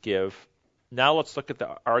abolitionists give. Now let's look at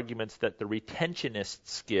the arguments that the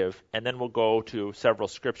retentionists give, and then we'll go to several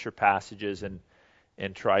scripture passages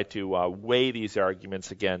and try to weigh these arguments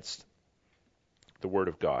against the Word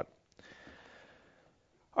of God.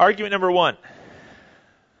 Argument number 1.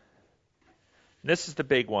 This is the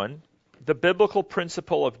big one. The biblical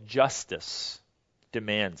principle of justice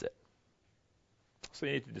demands it. So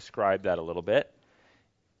you need to describe that a little bit.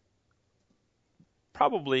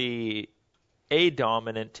 Probably a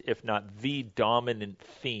dominant, if not the dominant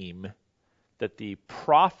theme that the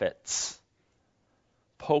prophets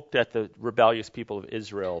poked at the rebellious people of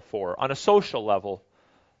Israel for on a social level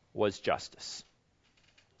was justice.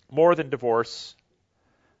 More than divorce,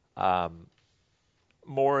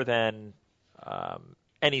 more than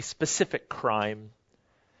any specific crime,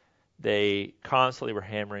 they constantly were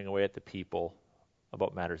hammering away at the people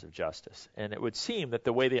about matters of justice. And it would seem that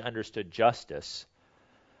the way they understood justice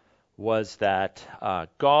was that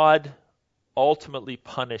God ultimately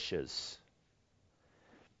punishes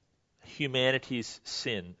humanity's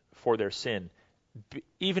sin for their sin,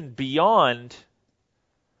 even beyond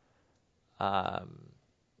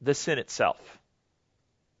the sin itself.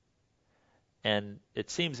 And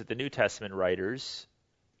it seems that the New Testament writers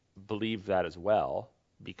believe that as well,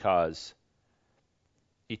 because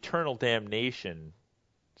eternal damnation,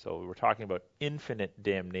 so we're talking about infinite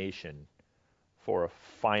damnation for a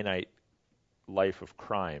finite life of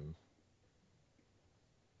crime.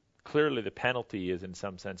 Clearly the penalty is in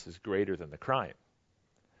some senses greater than the crime.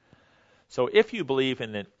 So if you believe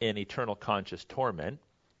in eternal conscious torment,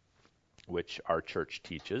 which our church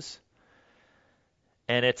teaches,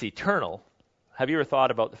 and it's eternal, have you ever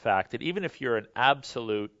thought about the fact that even if you're an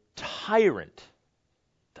absolute tyrant,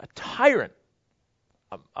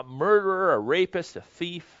 a murderer, a rapist, a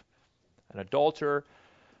thief, an adulterer,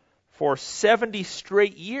 for 70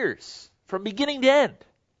 straight years, from beginning to end,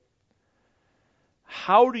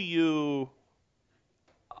 how do you,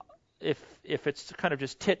 if it's kind of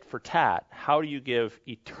just tit for tat, how do you give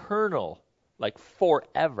eternal, like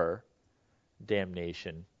forever,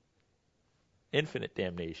 damnation, infinite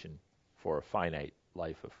damnation for a finite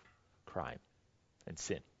life of crime and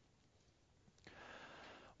sin?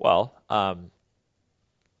 Well,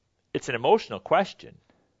 it's an emotional question,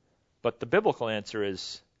 but the biblical answer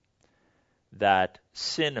is that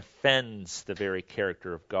sin offends the very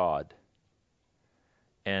character of God.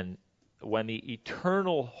 And when the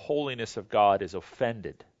eternal holiness of God is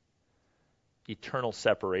offended, eternal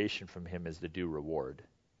separation from Him is the due reward,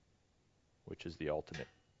 which is the ultimate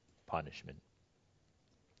punishment.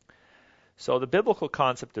 So the biblical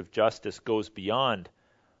concept of justice goes beyond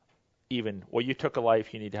even, well, you took a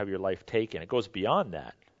life, you need to have your life taken. It goes beyond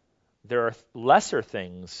that. There are lesser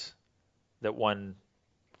things that one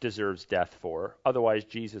deserves death for. Otherwise,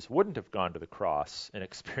 Jesus wouldn't have gone to the cross and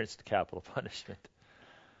experienced capital punishment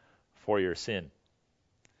for your sin.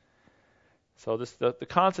 So the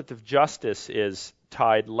concept of justice is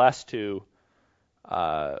tied less to,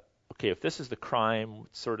 okay, if this is the crime,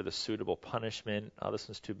 what's sort of the suitable punishment? Oh, this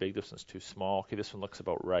one's too big, this one's too small. Okay, this one looks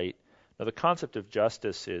about right. Now, the concept of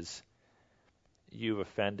justice is you've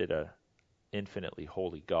offended an infinitely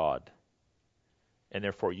holy God, and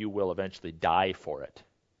therefore you will eventually die for it.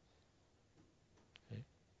 Okay.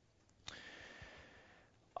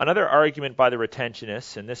 Another argument by the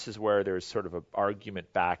retentionists, and this is where there's sort of an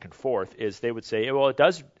argument back and forth, is they would say, well, it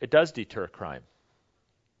does deter crime.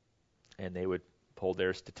 And they would pull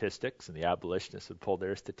their statistics, and the abolitionists would pull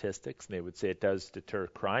their statistics, and they would say it does deter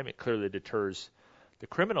crime. It clearly deters the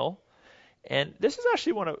criminal. And this is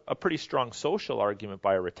actually a pretty strong social argument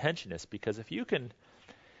by a retentionist, because if you can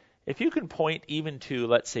point even to,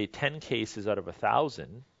 let's say, 10 cases out of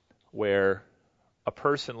 1,000 where a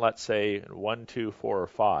person, let's say 1, 2, 4, or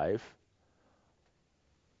 5,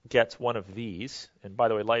 gets one of these, and by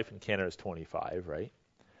the way, life in Canada is 25, right?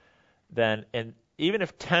 Then, and even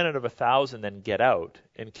if 10 out of 1,000 then get out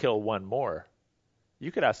and kill one more,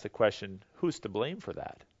 you could ask the question, who's to blame for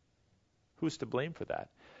that? Who's to blame for that?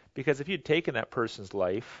 Because if you'd taken that person's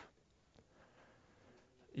life,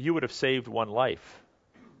 you would have saved one life.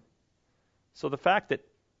 So the fact that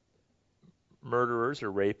murderers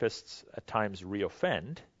or rapists at times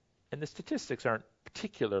reoffend, and the statistics aren't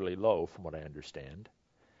particularly low from what I understand,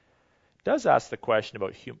 does ask the question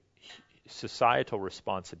about societal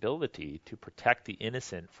responsibility to protect the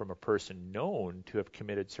innocent from a person known to have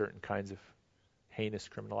committed certain kinds of heinous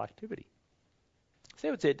criminal activity. So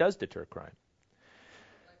I would say it does deter crime.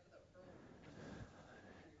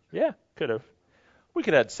 Yeah, could have. We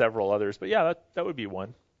could add several others, but yeah, that would be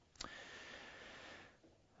one.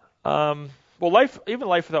 Well, even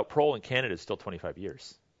life without parole in Canada is still 25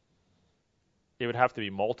 years. It would have to be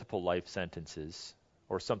multiple life sentences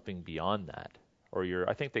or something beyond that. Or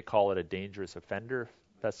I think they call it a dangerous offender,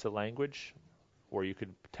 if that's the language, or you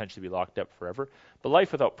could potentially be locked up forever. But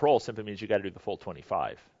life without parole simply means you got to do the full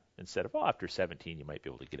 25 instead of, after 17 you might be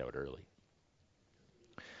able to get out early.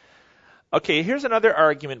 Okay, here's another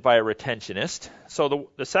argument by a retentionist. So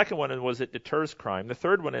the second one was it deters crime. The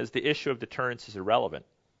third one is the issue of deterrence is irrelevant.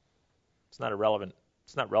 It's not relevant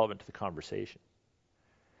to the conversation.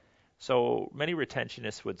 So many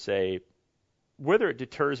retentionists would say, whether it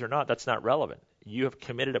deters or not, that's not relevant. You have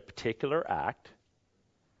committed a particular act,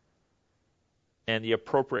 and the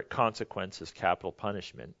appropriate consequence is capital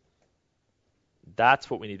punishment. That's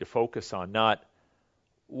what we need to focus on, not,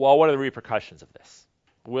 well, what are the repercussions of this?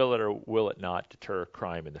 Will it or will it not deter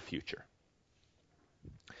crime in the future?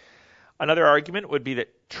 Another argument would be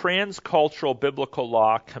that transcultural biblical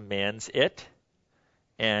law commands it.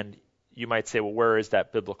 And you might say, well, where is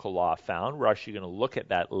that biblical law found? We're actually going to look at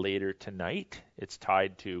that later tonight. It's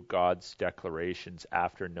tied to God's declarations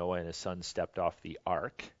after Noah and his sons stepped off the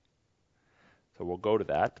ark. So we'll go to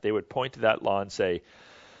that. But they would point to that law and say,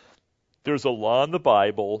 there's a law in the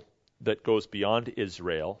Bible that goes beyond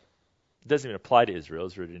Israel. It doesn't even apply to Israel.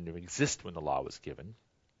 Israel didn't even exist when the law was given.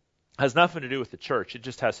 It has nothing to do with the church. It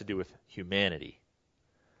just has to do with humanity.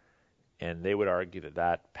 And they would argue that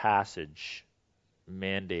that passage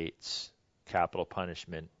mandates capital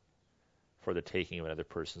punishment for the taking of another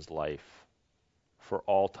person's life for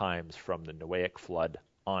all times from the Noahic flood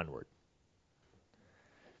onward.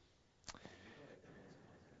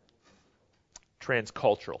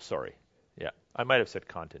 Transcultural, sorry. Yeah, I might have said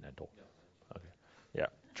continental. Okay. Yeah,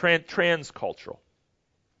 transcultural.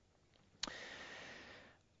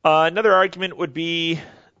 Another argument would be,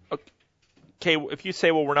 okay, if you say,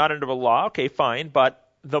 well, we're not under the law, okay, fine, but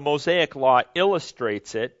the Mosaic law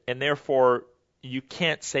illustrates it, and therefore you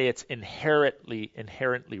can't say it's inherently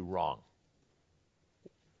wrong.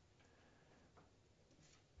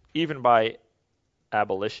 Even by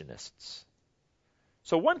abolitionists.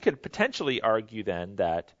 So one could potentially argue then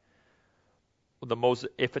that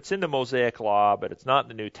if it's in the Mosaic law, but it's not in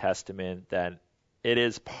the New Testament, then it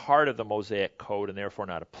is part of the Mosaic code and therefore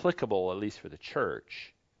not applicable, at least for the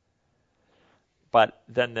church. But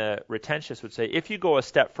then the retentionists would say, if you go a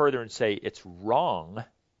step further and say it's wrong,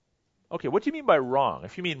 okay, what do you mean by wrong?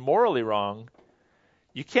 If you mean morally wrong,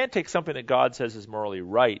 you can't take something that God says is morally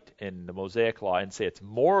right in the Mosaic law and say it's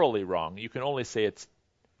morally wrong. You can only say it's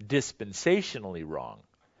dispensationally wrong,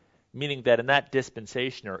 meaning that in that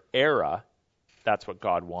dispensation or era, that's what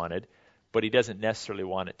God wanted, but he doesn't necessarily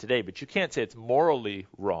want it today. But you can't say it's morally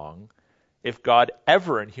wrong if God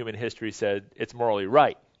ever in human history said it's morally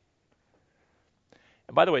right.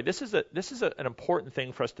 And by the way, this is an important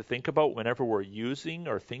thing for us to think about whenever we're using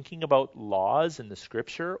or thinking about laws in the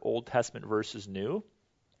Scripture, Old Testament versus New.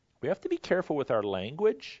 We have to be careful with our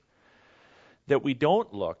language that we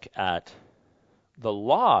don't look at the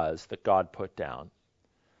laws that God put down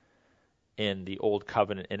in the Old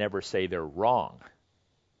Covenant and ever say they're wrong.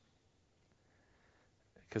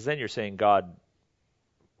 Because then you're saying God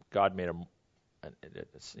made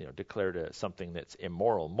declared something that's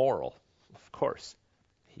immoral moral. Of course,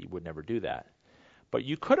 he would never do that. But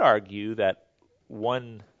you could argue that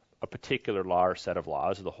a particular law or set of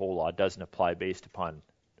laws, or the whole law, doesn't apply based upon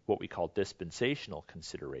what we call dispensational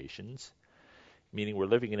considerations, meaning we're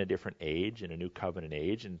living in a different age, in a new covenant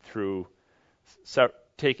age, and through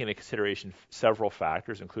taking into consideration several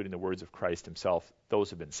factors, including the words of Christ himself,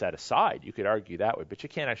 those have been set aside. You could argue that way, but you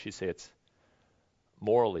can't actually say it's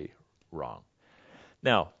morally wrong.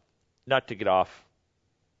 Now, not to get off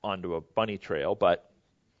onto a bunny trail, but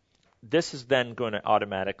this is then going to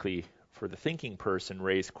automatically, for the thinking person,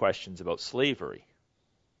 raise questions about slavery.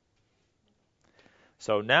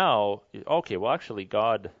 So now, okay, well actually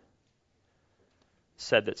God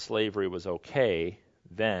said that slavery was okay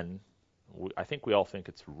then. I think we all think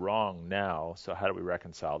it's wrong now, so how do we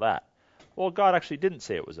reconcile that? Well, God actually didn't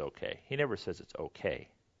say it was okay. He never says it's okay.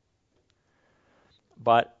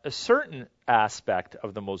 But a certain aspect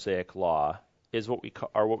of the Mosaic Law is what we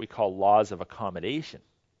call laws of accommodation,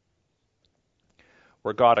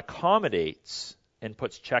 where God accommodates and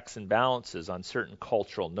puts checks and balances on certain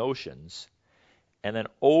cultural notions, and then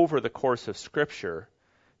over the course of Scripture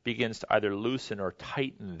begins to either loosen or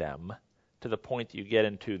tighten them to the point that you get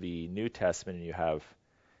into the New Testament and you have,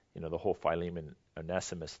 the whole Philemon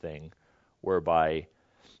Onesimus thing, whereby,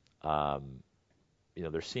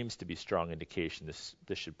 there seems to be strong indication this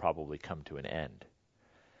should probably come to an end.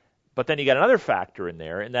 But then you got another factor in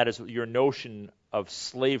there, and that is your notion of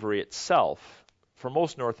slavery itself. For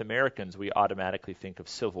most North Americans, we automatically think of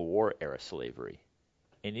Civil War era slavery.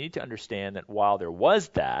 And you need to understand that while there was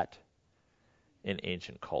that in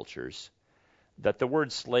ancient cultures, that the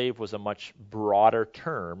word slave was a much broader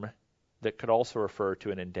term that could also refer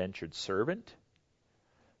to an indentured servant,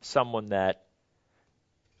 someone that,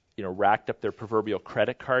 racked up their proverbial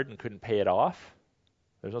credit card and couldn't pay it off.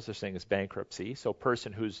 There's no such thing as bankruptcy. So a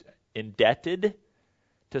person who's indebted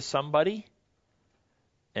to somebody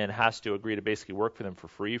and has to agree to basically work for them for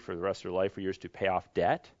free for the rest of their life or years to pay off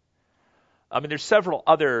debt. There's several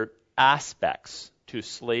other aspects to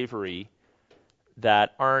slavery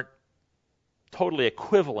that aren't totally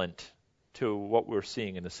equivalent to what we're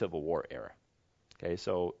seeing in the Civil War era. Okay,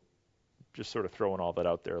 so just sort of throwing all that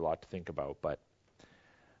out there, a lot to think about. But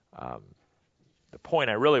the point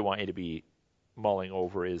I really want you to be mulling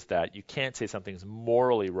over is that you can't say something's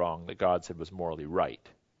morally wrong that God said was morally right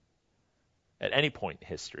at any point in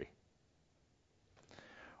history.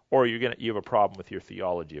 Or you have a problem with your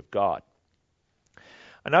theology of God.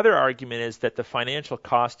 Another argument is that the financial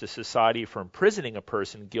cost to society for imprisoning a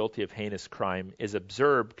person guilty of heinous crime is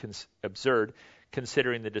absurd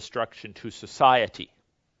considering the destruction to society.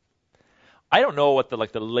 I don't know what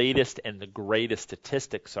the latest and the greatest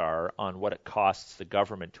statistics are on what it costs the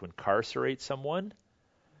government to incarcerate someone,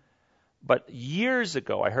 but years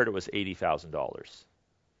ago I heard it was $80,000.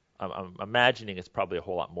 I'm imagining it's probably a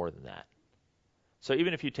whole lot more than that. So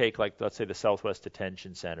even if you take, let's say the Southwest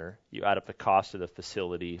Detention Center, you add up the cost of the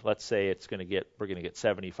facility. Let's say we're going to get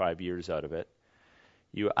 75 years out of it.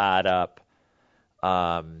 You add up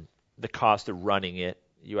the cost of running it.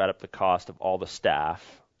 You add up the cost of all the staff.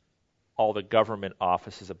 All the government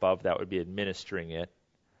offices above that would be administering it.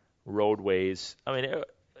 Roadways.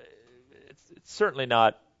 It's certainly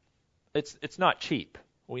not. It's not cheap.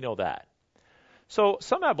 We know that. So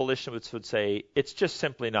some abolitionists would say it's just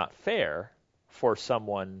simply not fair for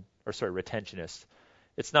retentionists.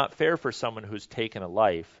 It's not fair for someone who's taken a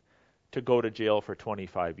life to go to jail for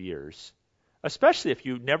 25 years, especially if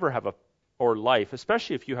you never have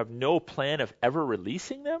especially if you have no plan of ever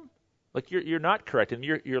releasing them. You're not correct, and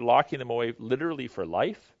you're locking them away literally for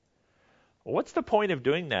life. Well, what's the point of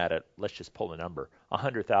doing that at, let's just pull a number,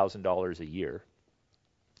 $100,000 a year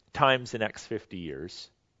times the next 50 years?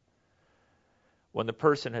 When the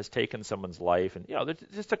person has taken someone's life, and there's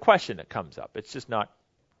just a question that comes up. It's just not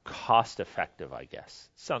cost effective, I guess.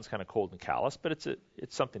 It sounds kind of cold and callous, but it's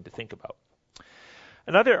something to think about.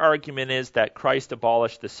 Another argument is that Christ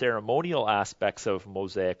abolished the ceremonial aspects of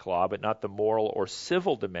Mosaic law, but not the moral or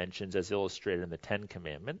civil dimensions as illustrated in the Ten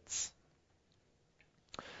Commandments.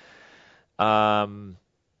 And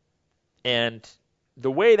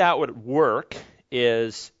the way that would work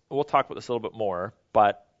is, we'll talk about this a little bit more,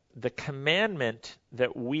 but the commandment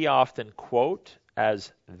that we often quote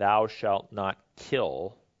as thou shalt not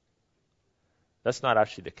kill, that's not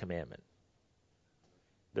actually the commandment.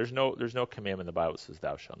 There's no commandment in the Bible that says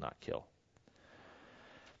thou shalt not kill.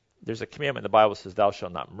 There's a commandment in the Bible that says thou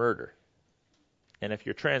shalt not murder. And if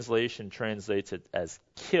your translation translates it as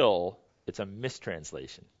kill, it's a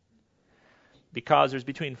mistranslation. Because there's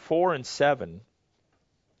between 4 and 7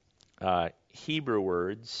 Hebrew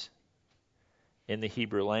words in the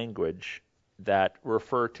Hebrew language that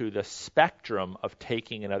refer to the spectrum of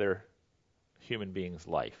taking another human being's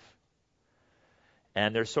life.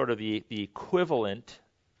 And there's sort of the equivalent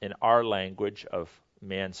in our language of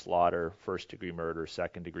manslaughter, first-degree murder,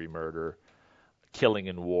 second-degree murder, killing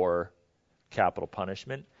in war, capital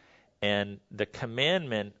punishment. And the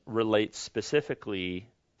commandment relates specifically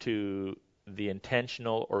to the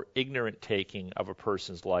intentional or ignorant taking of a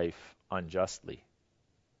person's life unjustly.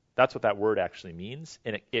 That's what that word actually means.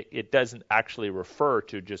 And it doesn't actually refer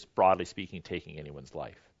to just broadly speaking taking anyone's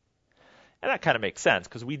life. And that kind of makes sense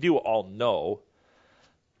because we do all know,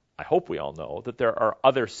 I hope we all know, that there are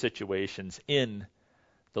other situations in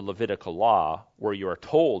the Levitical law where you are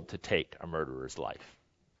told to take a murderer's life.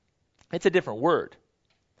 It's a different word.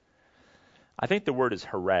 I think the word is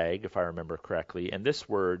harag, if I remember correctly, and this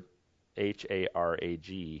word,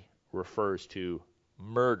 H-A-R-A-G, refers to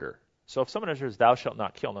murder. So if someone says, thou shalt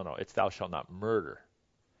not kill, no, it's thou shalt not murder.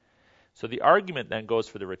 So the argument then goes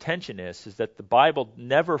for the retentionists is that the Bible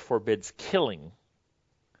never forbids killing.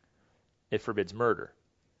 It forbids murder.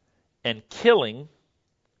 And killing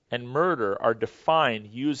and murder are defined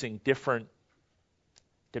using different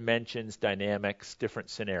dimensions, dynamics, different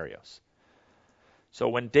scenarios. So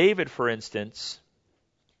when David, for instance,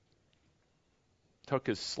 took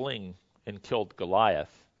his sling and killed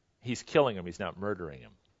Goliath, he's killing him, he's not murdering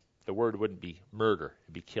him. The word wouldn't be murder,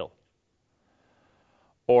 it'd be kill.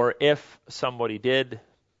 Or if somebody did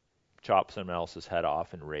chop someone else's head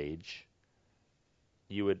off in rage,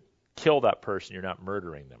 you would kill that person, you're not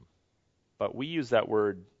murdering them. But we use that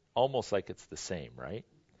word almost like it's the same, right?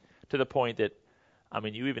 To the point that,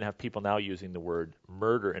 you even have people now using the word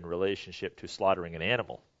murder in relationship to slaughtering an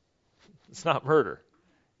animal. It's not murder.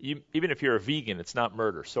 Even if you're a vegan, it's not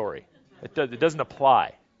murder, sorry. It doesn't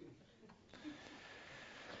apply.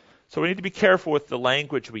 So we need to be careful with the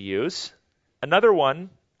language we use. Another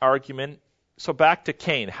argument, so back to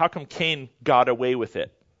Cain. How come Cain got away with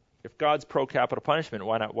it? If God's pro-capital punishment,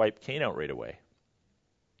 why not wipe Cain out right away?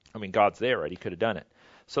 God's there, right? He could have done it.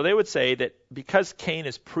 So they would say that because Cain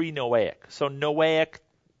is pre-Noahic, so Noahic,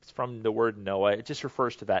 from the word Noah, it just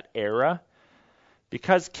refers to that era.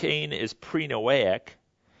 Because Cain is pre-Noahic,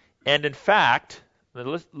 and in fact,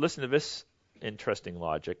 listen to this interesting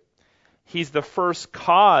logic, he's the first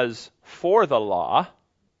cause for the law.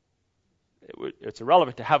 It's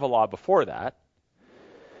irrelevant to have a law before that.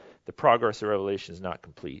 The progress of Revelation is not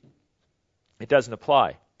complete. It doesn't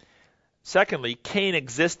apply. Secondly, Cain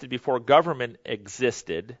existed before government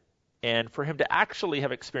existed, and for him to actually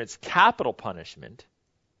have experienced capital punishment,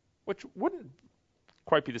 which wouldn't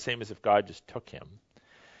quite be the same as if God just took him,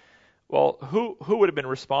 well, who would have been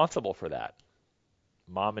responsible for that?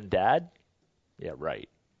 Mom and dad? Yeah, right.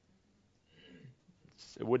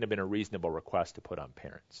 It wouldn't have been a reasonable request to put on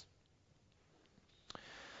parents.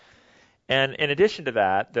 And in addition to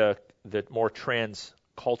that, the more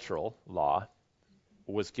transcultural law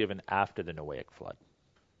was given after the Noahic flood.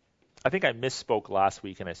 I think I misspoke last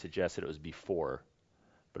week and I suggested it was before,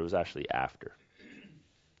 but it was actually after.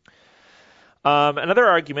 Another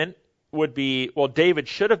argument would be, well, David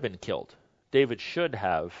should have been killed. David should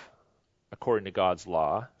have, according to God's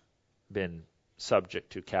law, been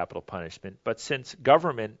subject to capital punishment. But since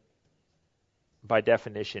government, by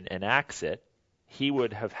definition, enacts it, he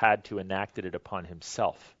would have had to enact it upon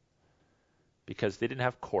himself. Because they didn't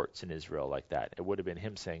have courts in Israel like that. It would have been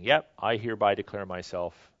him saying, yep, I hereby declare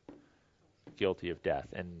myself guilty of death.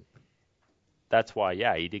 And that's why,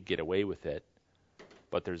 he did get away with it.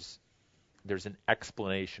 But there's an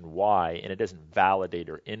explanation why, and it doesn't validate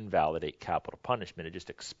or invalidate capital punishment. It just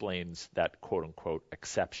explains that quote-unquote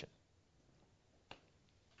exception.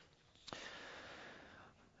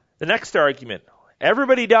 The next argument,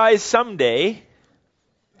 everybody dies someday,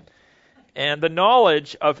 and the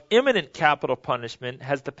knowledge of imminent capital punishment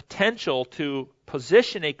has the potential to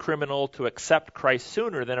position a criminal to accept Christ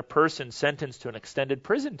sooner than a person sentenced to an extended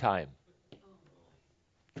prison time.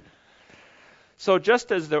 So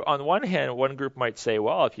just as on one hand, one group might say,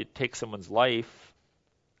 well, if you take someone's life,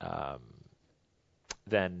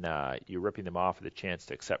 then you're ripping them off with a chance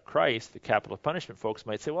to accept Christ. The capital punishment folks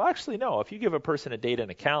might say, well, actually, no. If you give a person a date on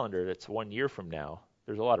a calendar that's 1 year from now,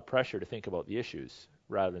 there's a lot of pressure to think about the issues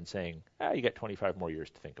rather than saying, you got 25 more years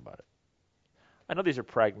to think about it. I know these are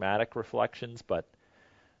pragmatic reflections, but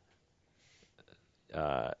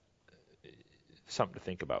something to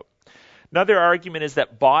think about. Another argument is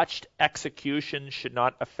that botched execution should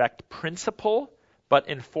not affect principle, but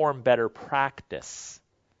inform better practice.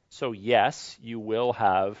 So yes, you will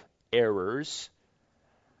have errors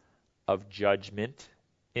of judgment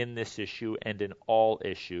in this issue and in all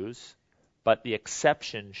issues, but the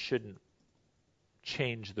exception shouldn't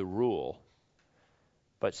change the rule,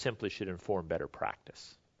 but simply should inform better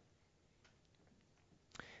practice.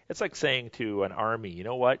 It's like saying to an army, you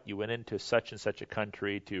know what, you went into such and such a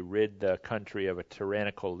country to rid the country of a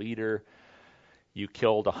tyrannical leader. You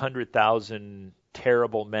killed 100,000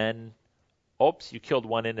 terrible men. Oops, you killed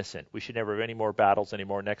one innocent. We should never have any more battles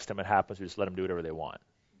anymore. Next time it happens, we just let them do whatever they want.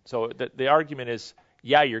 So the argument is,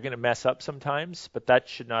 yeah, you're going to mess up sometimes, but that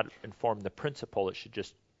should not inform the principle. It should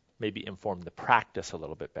just maybe inform the practice a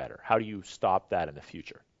little bit better. How do you stop that in the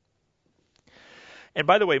future? And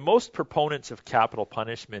by the way, most proponents of capital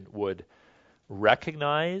punishment would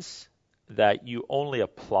recognize that you only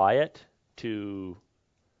apply it to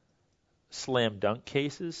slam dunk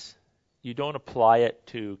cases. You don't apply it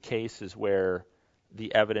to cases where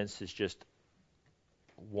the evidence is just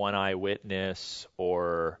one eyewitness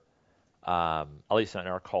or, at least in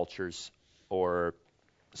our cultures, or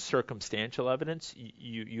circumstantial evidence.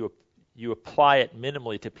 You apply it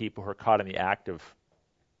minimally to people who are caught in the act of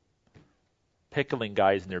pickling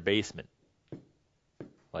guys in their basement,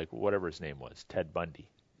 like whatever his name was, Ted Bundy.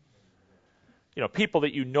 You know, people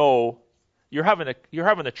that you know, you're having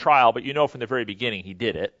a trial, but you know from the very beginning he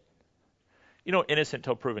did it. You know, innocent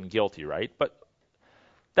till proven guilty, right? But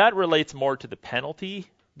that relates more to the penalty,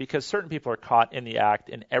 because certain people are caught in the act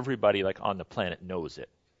and everybody like on the planet knows it.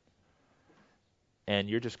 And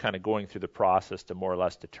you're just kind of going through the process to more or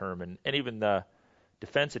less determine, and even the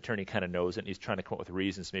defense attorney kind of knows it, and he's trying to come up with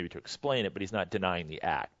reasons maybe to explain it, but he's not denying the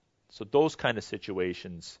act. So those kind of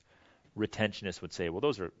situations, retentionists would say, well,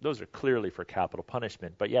 those are clearly for capital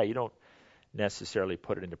punishment. But yeah, you don't necessarily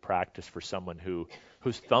put it into practice for someone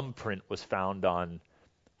whose thumbprint was found on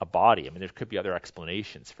a body. I mean, there could be other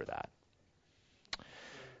explanations for that. When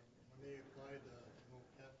they applied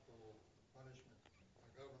capital punishment by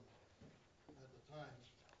government, at the time,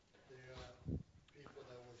 the people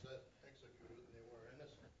that was executed, they were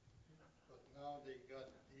innocent. But now they got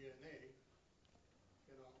DNA,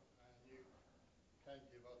 you know, and you can't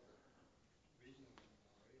give out the reasoning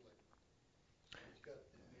anymore, right? Like, it's got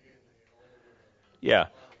DNA all over the Yeah.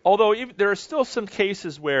 body. Although there are still some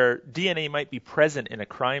cases where DNA might be present in a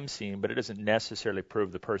crime scene, but it doesn't necessarily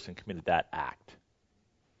prove the person committed that act.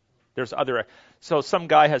 So some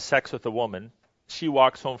guy has sex with a woman, she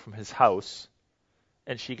walks home from his house,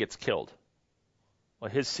 and she gets killed. Well,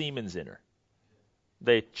 his semen's in her.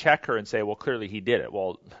 They check her and say, well, clearly he did it.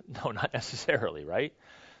 Well, no, not necessarily, right?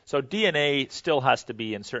 So DNA still has to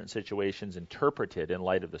be, in certain situations, interpreted in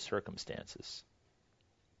light of the circumstances.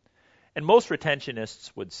 And most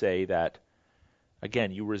retentionists would say that,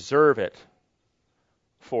 again, you reserve it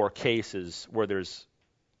for cases where there's,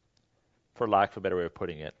 for lack of a better way of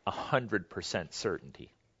putting it, 100%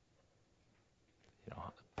 certainty. You know,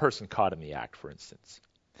 a person caught in the act, for instance.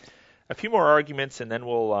 A few more arguments, and then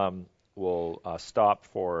we'll stop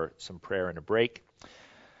for some prayer and a break.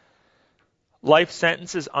 Life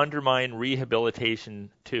sentences undermine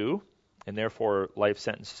rehabilitation too, and therefore life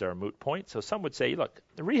sentences are a moot point. So some would say, look,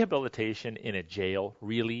 the rehabilitation in a jail,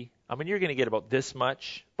 really, I mean, you're going to get about this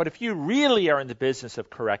much, but if you really are in the business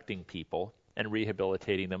of correcting people and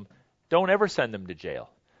rehabilitating them, don't ever send them to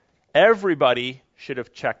jail. Everybody should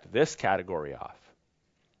have checked this category off.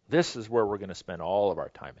 This is where we're going to spend all of our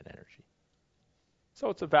time and energy.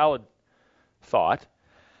 So it's a valid thought.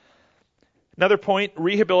 Another point,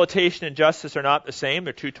 rehabilitation and justice are not the same.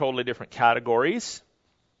 They're two totally different categories.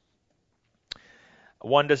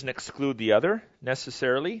 One doesn't exclude the other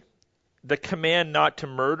necessarily. The command not to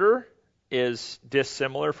murder is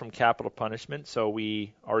dissimilar from capital punishment, so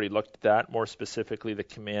we already looked at that. More specifically, the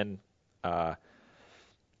command not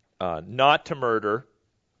to murder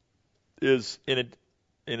is in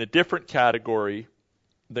a different category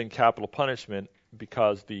than capital punishment,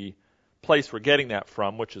 because the place we're getting that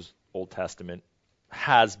from, which is Old Testament,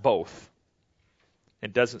 has both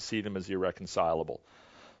and doesn't see them as irreconcilable.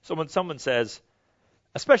 So when someone says,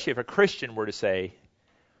 especially if a Christian were to say,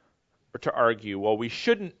 or to argue, well, we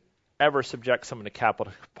shouldn't ever subject someone to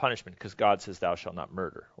capital punishment because God says thou shalt not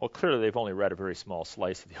murder. Well, clearly they've only read a very small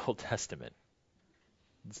slice of the Old Testament.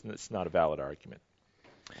 It's not a valid argument.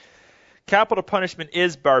 Capital punishment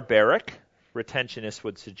is barbaric, retentionists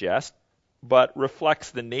would suggest, but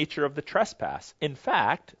reflects the nature of the trespass. In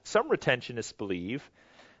fact, some retentionists believe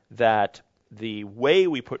that the way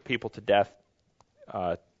we put people to death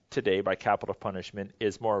today by capital punishment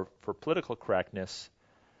is more for political correctness,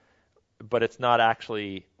 but it's not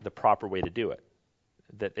actually the proper way to do it.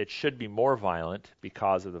 That it should be more violent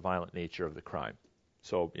because of the violent nature of the crime.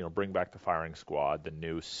 So, bring back the firing squad, the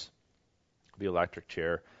noose, the electric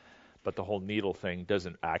chair, but the whole needle thing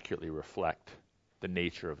doesn't accurately reflect the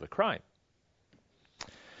nature of the crime.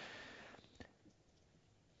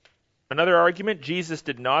 Another argument, Jesus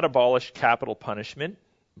did not abolish capital punishment,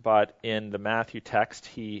 but in the Matthew text,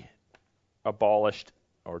 he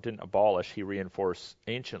he reinforced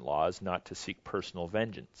ancient laws not to seek personal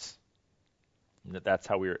vengeance. And that's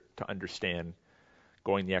how we're to understand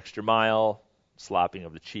going the extra mile, slapping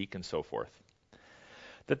of the cheek, and so forth.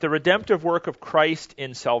 That the redemptive work of Christ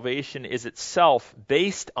in salvation is itself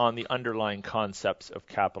based on the underlying concepts of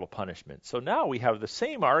capital punishment. So now we have the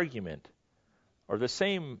same argument, or the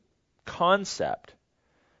same concept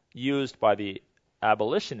used by the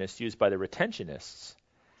abolitionists, used by the retentionists,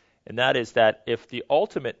 and that is that if the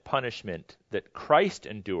ultimate punishment that Christ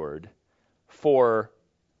endured for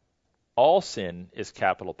all sin is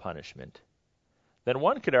capital punishment, then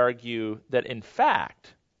one could argue that in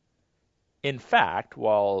fact,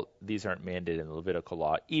 while these aren't mandated in the Levitical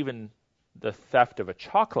law, even the theft of a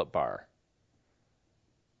chocolate bar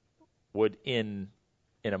would, in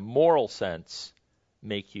a moral sense,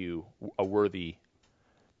 make you a worthy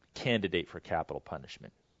candidate for capital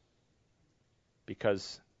punishment.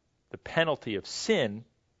 Because the penalty of sin,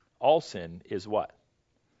 all sin, is what?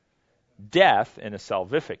 Death in a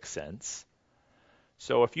salvific sense.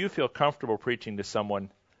 So if you feel comfortable preaching to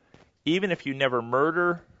someone, even if you never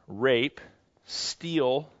murder, rape,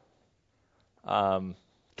 steal,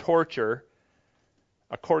 torture,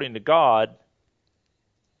 according to God,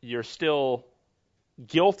 you're still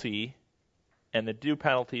guilty and the due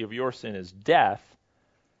penalty of your sin is death,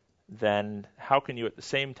 then how can you at the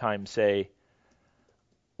same time say,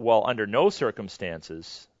 well, under no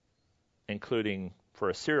circumstances, including for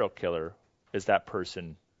a serial killer, is that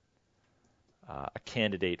person a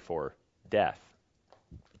candidate for death?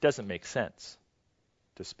 It doesn't make sense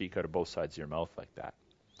to speak out of both sides of your mouth like that.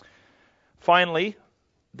 Finally,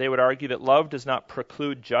 they would argue that love does not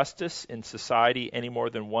preclude justice in society any more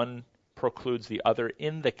than one precludes the other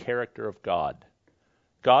in the character of God.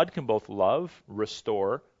 God can both love,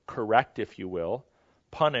 restore, correct, if you will,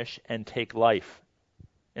 punish, and take life,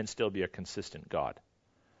 and still be a consistent God.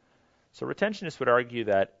 So retentionists would argue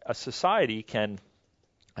that a society can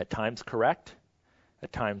at times correct,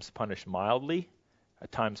 at times punish mildly,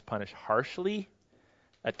 at times punish harshly,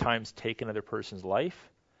 at times take another person's life,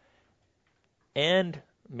 and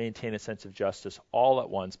maintain a sense of justice all at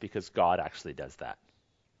once because God actually does that.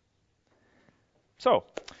 So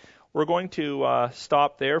we're going to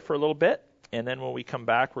stop there for a little bit, and then when we come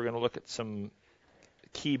back, we're going to look at some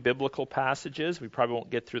key biblical passages. We probably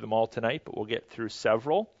won't get through them all tonight, but we'll get through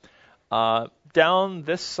several. Down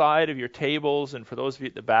this side of your tables, and for those of you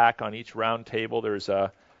at the back on each round table, there's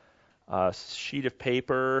a sheet of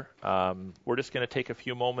paper. We're just going to take a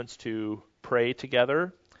few moments to pray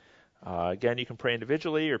together. Again, you can pray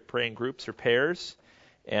individually or pray in groups or pairs.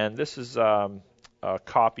 And this is a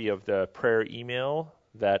copy of the prayer email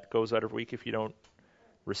that goes out every week. If you don't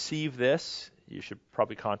receive this, you should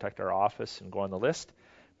probably contact our office and go on the list.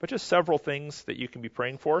 But just several things that you can be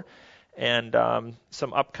praying for. And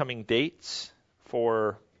some upcoming dates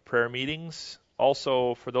for prayer meetings.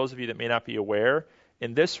 Also, for those of you that may not be aware,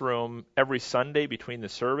 in this room, every Sunday between the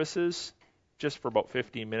services, just for about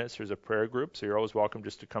 15 minutes, there's a prayer group. So you're always welcome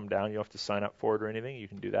just to come down. You don't have to sign up for it or anything. You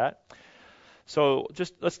can do that. So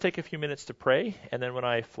just let's take a few minutes to pray. And then when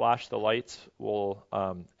I flash the lights, we'll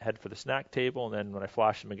head for the snack table. And then when I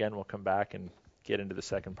flash them again, we'll come back and get into the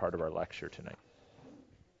second part of our lecture tonight.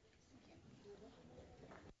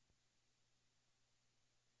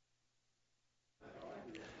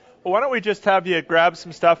 Well, why don't we just have you grab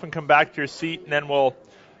some stuff and come back to your seat, and then we'll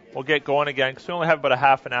get going again, because we only have about a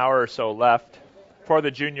half an hour or so left before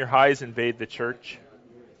the junior highs invade the church.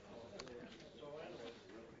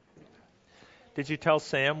 Did you tell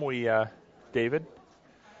Sam David,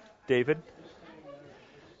 did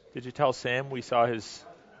you tell Sam we saw his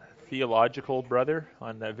theological brother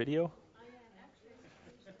on that video?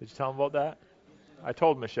 Did you tell him about that? I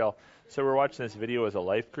told Michelle. So we're watching this video as a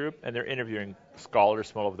life group, and they're interviewing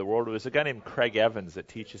scholars from all over the world. There's a guy named Craig Evans that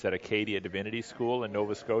teaches at Acadia Divinity School in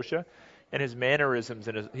Nova Scotia, and his mannerisms,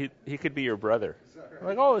 and he could be your brother. I'm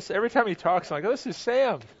like, oh, every time he talks, I'm like, oh, this is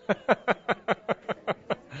Sam.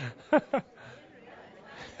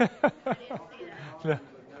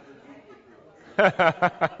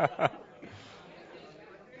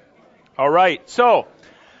 All right, so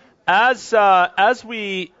As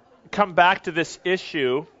we come back to this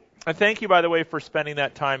issue, and thank you, by the way, for spending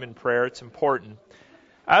that time in prayer. It's important.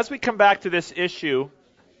 As we come back to this issue,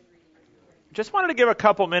 just wanted to give a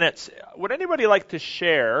couple minutes. Would anybody like to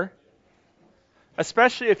share,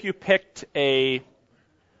 especially if you picked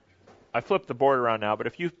I flipped the board around now, but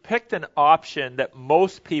if you picked an option that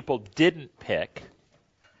most people didn't pick,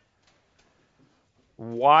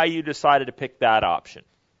 why you decided to pick that option?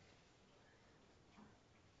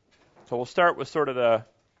 So we'll start with sort of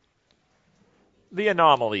the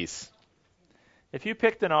anomalies. If you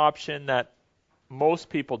picked an option that most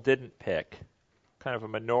people didn't pick, kind of a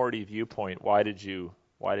minority viewpoint, why did you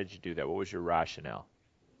do that? What was your rationale?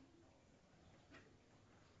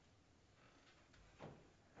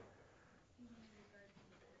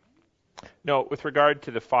 No, with regard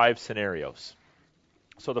to the 5 scenarios.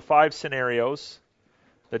 So the 5 scenarios,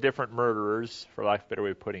 the different murderers, for lack of a better way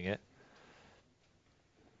of putting it.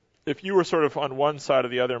 If you were sort of on one side or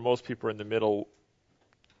the other, most people are in the middle,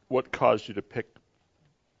 what caused you to pick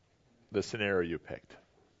the scenario you picked?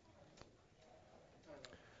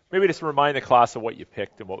 Maybe just remind the class of what you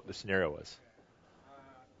picked and what the scenario was.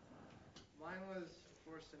 Mine was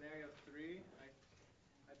for scenario 3.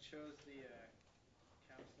 I chose the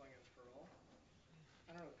counseling and parole.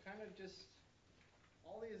 I don't know, kind of just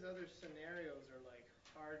all these other scenarios are like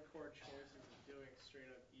hardcore choices of doing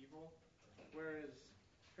straight up evil, whereas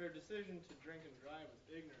her decision to drink and drive was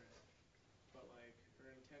ignorant, but like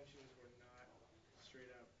her intentions were not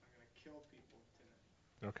straight up, I'm going to kill people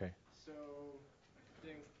tonight. Okay. So I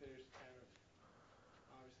think there's kind of,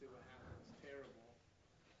 obviously what happened was terrible,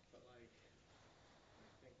 but like, I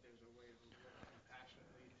think there's a way to look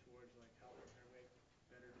compassionately towards like helping her make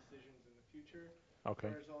better decisions in the future. Okay.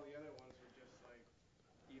 Whereas all the other ones were just like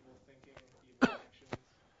evil thinking, evil actions,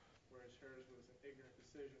 whereas hers was an ignorant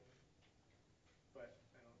decision. But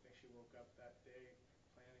I don't think she woke up that day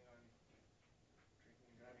planning on drinking,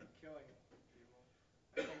 driving, and killing people.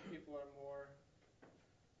 I think people are more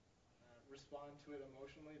respond to it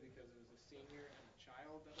emotionally because it was a senior and a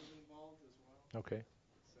child that was involved as well. Okay.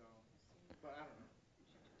 So, but I don't know.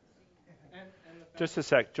 And the fact Just a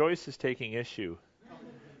sec. Joyce is taking issue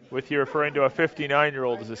with you referring to a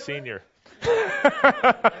 59-year-old as a senior.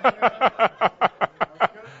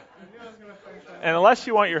 And unless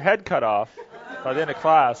you want your head cut off by the end of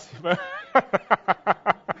class.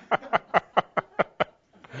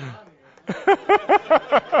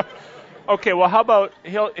 Okay, well, how about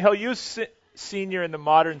he'll use senior in the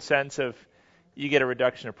modern sense of you get a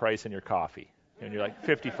reduction of price in your coffee. And you're like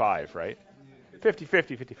 55, right? 50,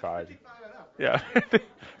 55. Yeah.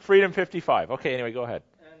 Freedom 55. Okay, anyway, go ahead.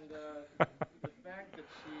 And the fact that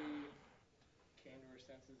she came to her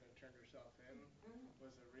senses and turned herself in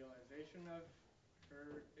was a realization of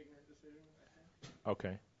her ignorant decision, I think.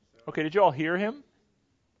 Okay. Okay, did you all hear him?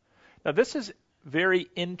 Now, this is very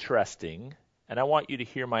interesting, and I want you to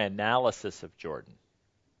hear my analysis of Jordan.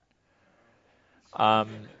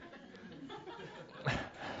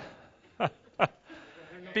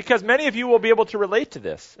 Because many of you will be able to relate to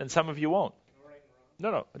this, and some of you won't.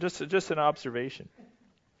 No, just an observation.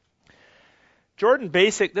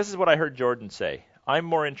 This is what I heard Jordan say. I'm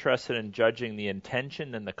more interested in judging the intention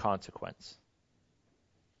than the consequence.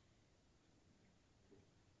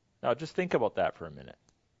 Now, just think about that for a minute.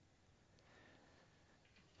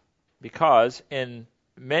 Because in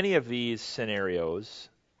many of these scenarios,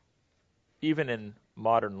 even in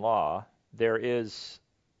modern law, there is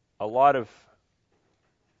a lot of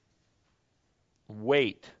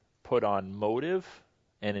weight put on motive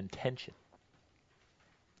and intention.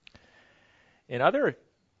 In other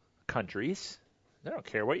countries, they don't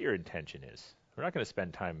care what your intention is. We're not going to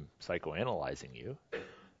spend time psychoanalyzing you.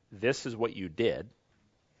 This is what you did.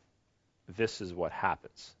 This is what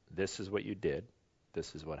happens. This is what you did.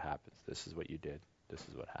 This is what happens. This is what you did. This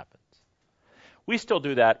is what happens. We still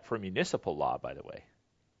do that for municipal law, by the way.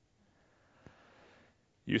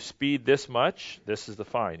 You speed this much, this is the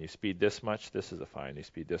fine. You speed this much, this is the fine. You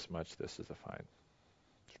speed this much, this is the fine.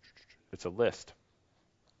 It's a list.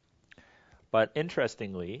 But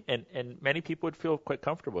interestingly, and many people would feel quite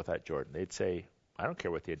comfortable with that, Jordan. They'd say, I don't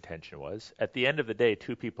care what the intention was. At the end of the day,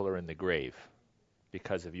 2 people are in the grave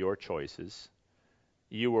because of your choices.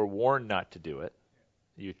 You were warned not to do it.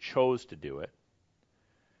 You chose to do it.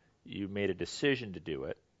 You made a decision to do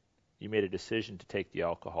it. You made a decision to take the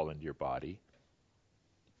alcohol into your body.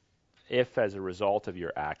 If, as a result of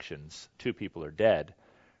your actions, 2 people are dead,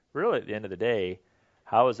 really at the end of the day,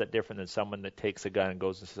 how is that different than someone that takes a gun and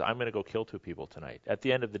goes and says, I'm going to go kill 2 people tonight? At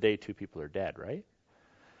the end of the day, 2 people are dead, right?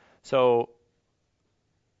 So,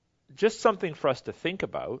 just something for us to think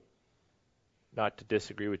about. not to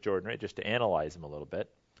disagree with Jordan, right? Just to analyze him a little bit,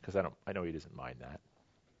 because I know he doesn't mind that.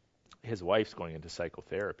 His wife's going into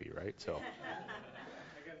psychotherapy, right? So,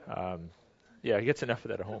 yeah, he gets enough of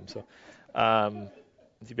that at home. So,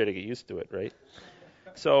 you better get used to it, right?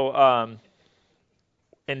 So,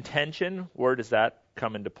 intention, where does that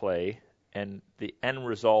come into play? And the end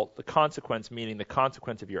result, the consequence, meaning the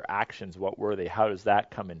consequence of your actions, what were they? How does that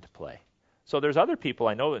come into play? So there's other people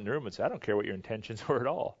I know in the room that say, I don't care what your intentions were at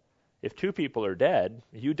all. If 2 people are dead,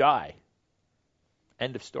 you die.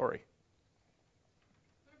 End of story.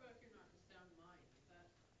 What about if you're not in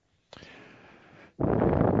sound mind? They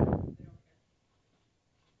don't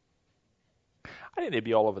care. I think they'd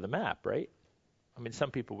be all over the map, right? I mean, some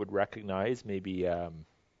people would recognize maybe, That last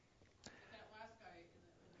guy in your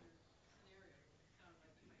scenario sounded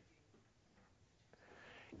like he might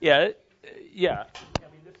be. yeah. I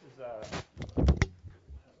mean, this is,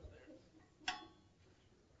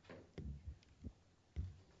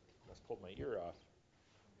 almost pulled my ear off.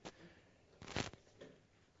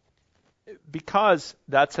 Because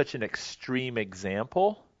that's such an extreme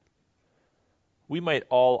example, we might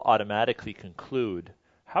all automatically conclude,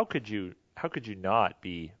 how could you not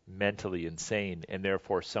be mentally insane and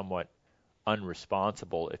therefore somewhat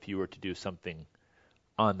unresponsible if you were to do something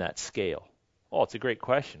on that scale? Well, it's a great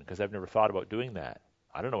question because I've never thought about doing that.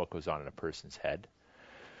 I don't know what goes on in a person's head.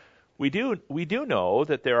 We do know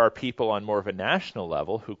that there are people on more of a national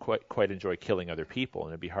level who quite enjoy killing other people,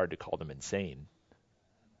 and it'd be hard to call them insane.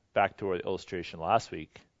 Back to our illustration last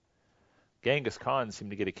week, Genghis Khan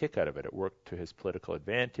seemed to get a kick out of it. It worked to his political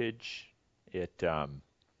advantage. It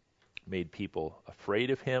made people afraid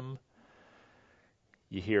of him.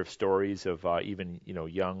 You hear of stories of even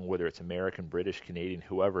young, whether it's American, British, Canadian,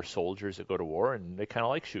 whoever, soldiers that go to war, and they kind of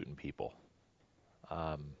like shooting people.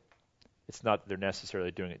 It's not that they're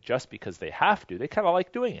necessarily doing it just because they have to. They kind of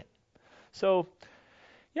like doing it. So,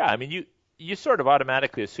 yeah, I mean, you sort of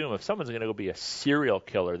automatically assume if someone's going to go be a serial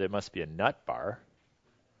killer, they must be a nut bar.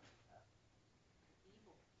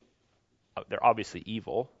 They're obviously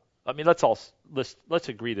evil. I mean, let's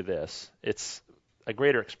agree to this. It's a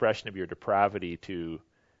greater expression of your depravity to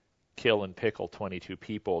kill and pickle 22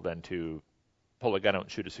 people than to pull a gun out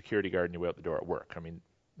and shoot a security guard on your way out the door at work. I mean,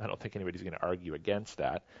 I don't think anybody's going to argue against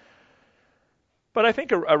that. But I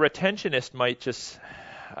think a retentionist might just,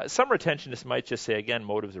 some retentionists might just say, again,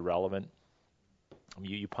 motive's irrelevant. I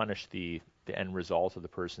mean, you punish the end result of the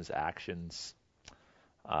person's actions.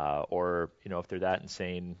 Or, if they're that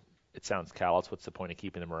insane, it sounds callous. What's the point of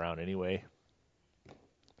keeping them around anyway?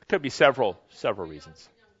 It could be several reasons.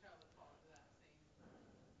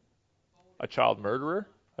 A child murderer?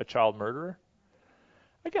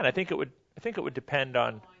 Again, I think it would depend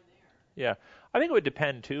on. Yeah, I think it would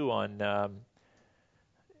depend too on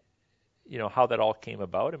how that all came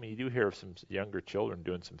about. I mean, you do hear of some younger children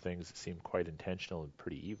doing some things that seem quite intentional and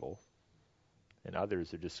pretty evil, and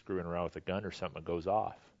others are just screwing around with a gun or something that goes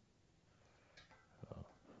off.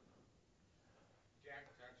 Jack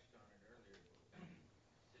touched on it earlier.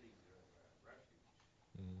 Cities of refuge.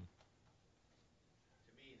 Mm.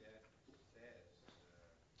 To me, that says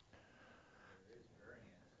there is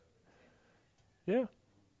variance of intent. Yeah.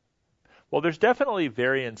 Well, there's definitely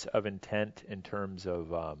variance of intent in terms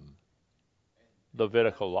of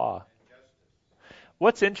Levitical law. And justice.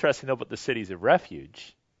 What's interesting though about the cities of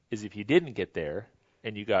refuge is if you didn't get there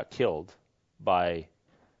and you got killed by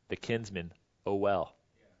the kinsman, oh well.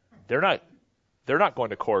 They're not going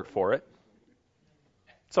to court for it.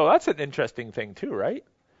 So that's an interesting thing too, right?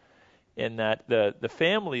 In that the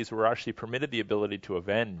families were actually permitted the ability to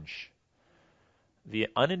avenge the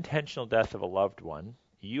unintentional death of a loved one.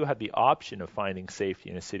 You had the option of finding safety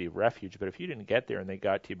in a city of refuge, but if you didn't get there and they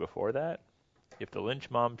got to you before that, if the lynch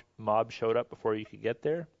mob showed up before you could get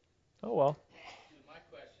there, oh well. My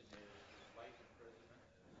question is life imprisonment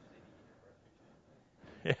a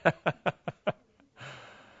city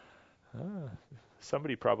of refuge?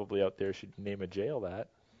 Somebody probably out there should name a jail that.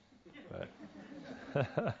 But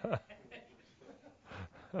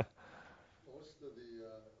Most of the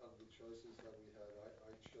choices that we had,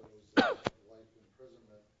 I chose life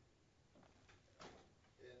imprisonment.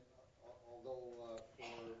 And although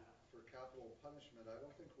for capital punishment, I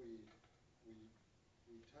don't think we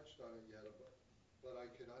touched on it yet, but I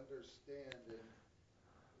can understand. And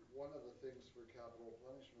one of the things for capital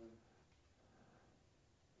punishment,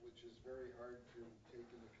 which is very hard to take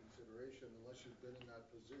into consideration unless you've been in that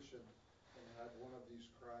position and had one of these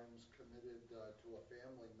crimes committed to a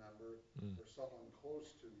family member or someone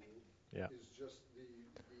close to you, is just the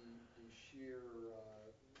sheer,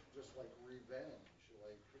 just like revenge,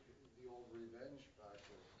 like the old revenge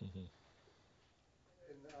factor. Mhm.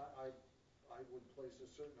 And I I would place a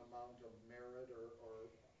certain amount of merit or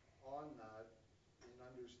on that in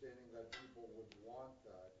understanding that people would want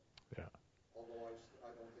that. Yeah. Although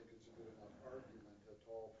I don't think it's a good enough argument at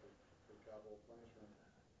all for capital punishment.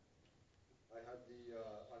 I had the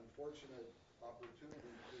unfortunate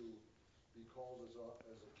opportunity to be called as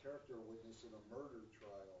a character witness in a murder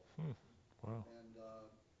trial. Wow. And there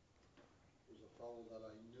was a fellow that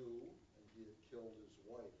I knew, and he had killed his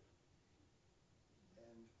wife.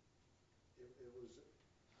 And it was,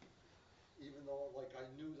 even though like I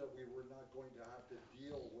knew that we were not going to have to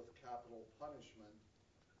deal with capital punishment,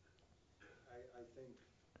 I think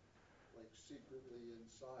like secretly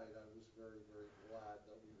inside I was very, very glad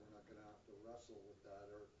that we were not going to have to wrestle with that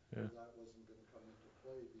or that wasn't going to come into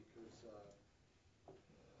play because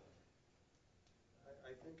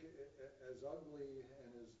I think as ugly and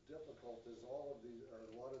as difficult as all of these, or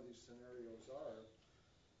a lot of these scenarios are,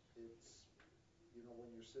 it's, you know,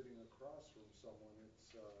 when you're sitting across from someone,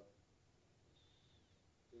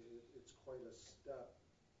 it's quite a step.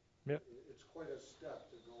 Yep. It's quite a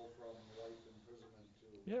step to go from life imprisonment to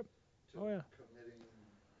Yep. committing,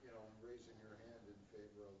 you know, and raising your hand in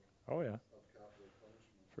favor of of capital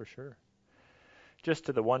punishment. For sure. Just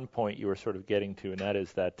to the one point you were sort of getting to, and that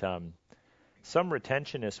is that some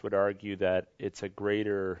retentionists would argue that it's a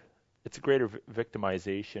greater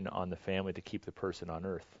victimization on the family to keep the person on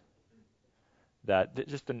earth.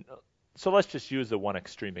 So let's just use the one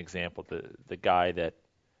extreme example, the guy that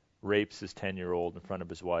rapes his 10-year-old in front of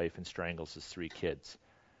his wife and strangles his 3 kids.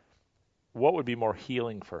 What would be more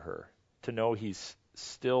healing for her? To know he's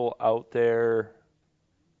still out there,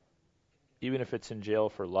 even if it's in jail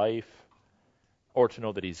for life, or to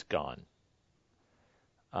know that he's gone?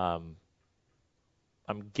 I'm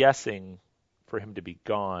guessing for him to be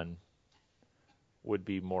gone would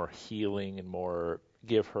be more healing and more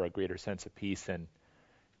give her a greater sense of peace and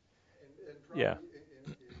probably in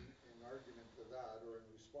argument to that or in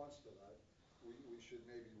response to that, we should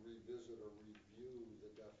maybe revisit or review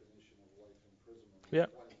the definition of life imprisonment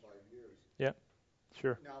in 25 years. Yeah,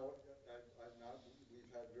 sure. Now,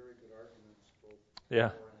 we've had very good arguments both for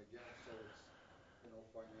and against, so it's, you know,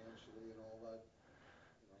 financially and all that,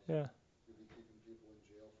 you know, Yeah. you'd be keeping people in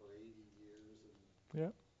jail for 80 years. And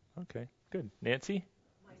Yeah. Okay, good. Nancy?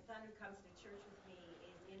 My son who comes to church with me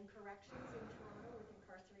is in corrections in Toronto with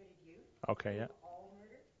incarcerated youth. Okay, yeah. All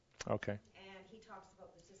murdered. Okay. And he talks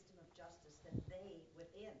about the system of justice that they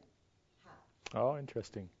within have. Oh,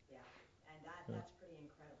 interesting. Yeah, and that's pretty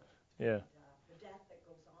incredible. Yeah. And, the death that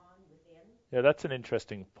goes on within. Yeah, that's an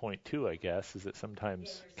interesting point too, I guess, is that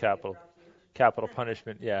sometimes capital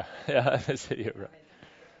punishment, yeah, the city of Refuge.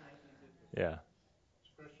 Yeah.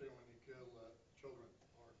 especially when you kill children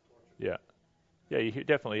or torture. Yeah. Yeah,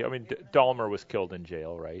 definitely. I mean, Dahmer was killed in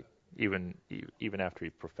jail, right? Even after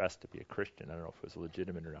he professed to be a Christian. I don't know if it was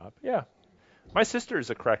legitimate or not. But yeah. My sister is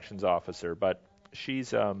a corrections officer, but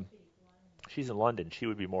she's in London. She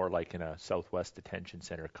would be more like in a Southwest Detention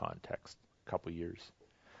Center context, a couple years.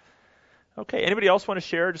 Okay. Anybody else want to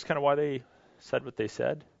share just kind of why they said what they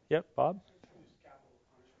said? Yep, Bob? I choose capital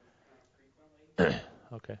punishment kind of frequently.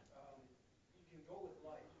 Okay. You can go with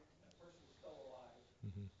life. That person's still alive.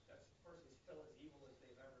 Mm-hmm. That person's still as evil as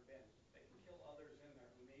they've ever been. They can kill others in there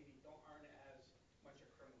who maybe aren't as much a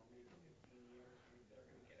criminal, maybe 15 years, maybe they're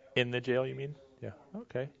going to get out. In the jail, you mean? Yeah.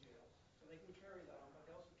 Okay. So they can carry that on, but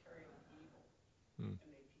they also carry on evil. Mm.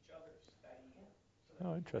 And they teach others that evil. So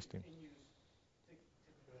Oh, that interesting. continues to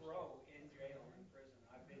grow in jail and in prison.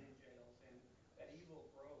 I've been in jails, and that evil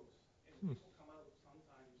grows. And people come out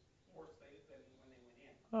sometimes worse than when they went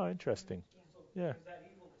in. Oh, interesting. So, Yeah. because that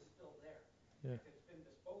evil is still there. Yeah. If it's been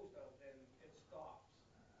disposed of, then it stops.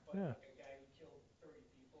 But Yeah. like a guy who killed 30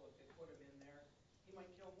 people, if they put him in there, he might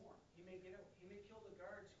kill more. He may get out. He may kill the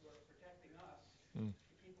guards who are protecting us to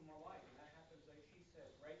keep them alive. And that happens, like she said,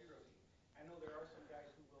 regularly. I know there are some guys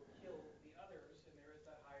who will kill the others, and there is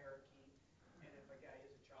that hierarchy. And if a guy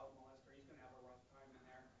is a child molester, he's going to have a rough time in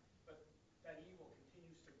there. But that evil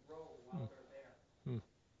continues to grow while they're there.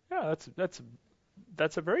 Yeah,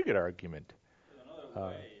 that's a very good argument. There's another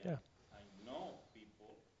way. Yeah. I know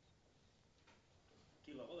people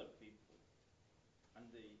kill other people, and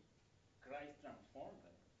Christ transformed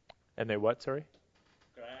them. And they what? Sorry.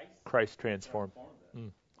 Christ transformed.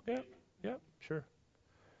 them. Yeah. Yeah. Sure.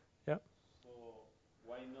 Yeah. So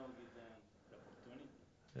why not give them the opportunity?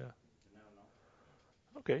 Yeah. You never know.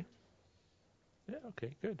 Okay. Yeah.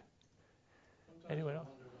 Okay. Good. Sometimes Anyone I else?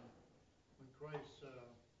 wonder when Christ, a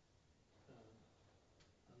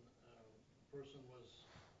person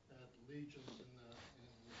had legions in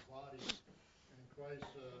his body, and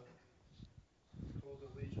Christ told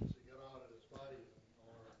the legions to get out of his body,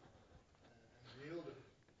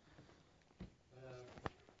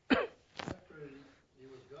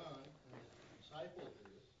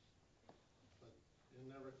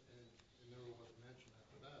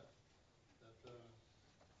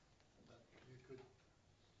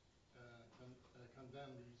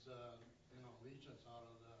 condemn these, lesions out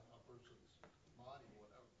of a person's body,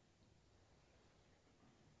 whatever.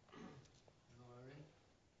 You know what I mean?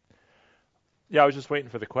 Yeah, I was just waiting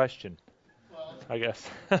for the question, Well, I guess.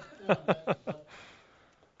 yeah, but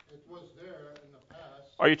it was there in the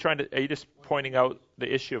past. Are you just pointing out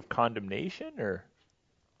the issue of condemnation, or?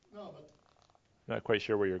 No, but I'm not quite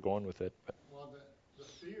sure where you're going with it. But. well, the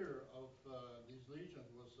fear of these legions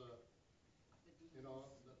was, the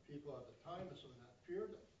people at the time of some of that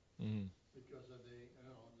feared them Mm. because of the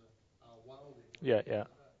wild they were. Yeah, yeah,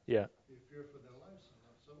 yeah, You fear for their lives,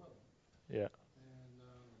 some of them. yeah. And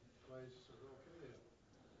Christ said, okay,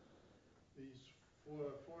 these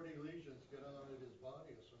 40 legions get out of his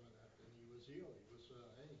body or some of that, and he was healed. He was,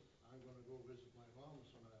 hey, I'm going to go visit my mom or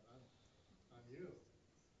some of that. I'm you.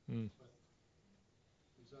 Mm. But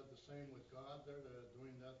is that the same with God? They're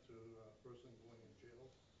doing that to a person going in jail,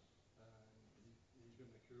 and he's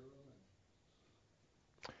going to cure them.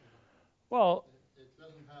 Well, it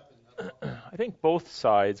doesn't happen that often. I think both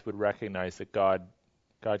sides would recognize that God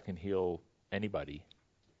can heal anybody,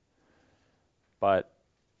 but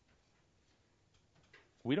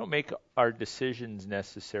we don't make our decisions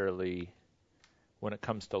necessarily when it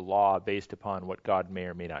comes to law based upon what God may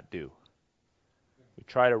or may not do. We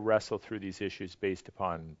try to wrestle through these issues based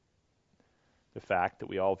upon the fact that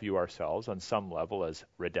we all view ourselves on some level as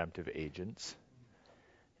redemptive agents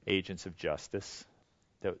of justice,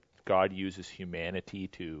 that God uses humanity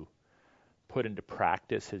to put into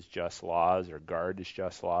practice his just laws or guard his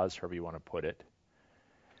just laws, however you want to put it.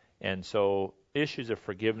 And so issues of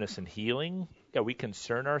forgiveness and healing, yeah, we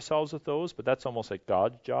concern ourselves with those, but that's almost like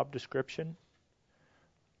God's job description.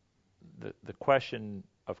 The question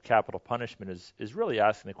of capital punishment is really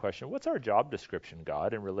asking the question, what's our job description,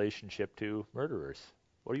 God, in relationship to murderers?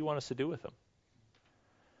 What do you want us to do with them?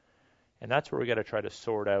 And that's where we got to try to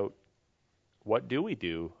sort out, what do we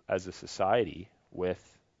do as a society with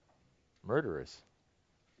murderers?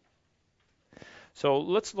 So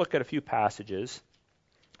let's look at a few passages.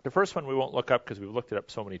 The first one we won't look up because we've looked it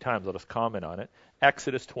up so many times. I'll just comment on it.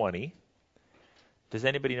 Exodus 20. Does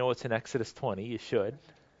anybody know what's in Exodus 20? You should.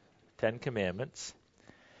 10 Commandments.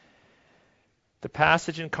 The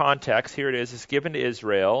passage in context, here it is given to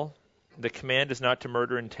Israel. The command is not to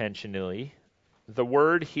murder intentionally. The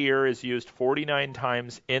word here is used 49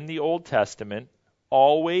 times in the Old Testament,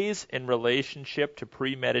 always in relationship to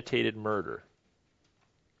premeditated murder.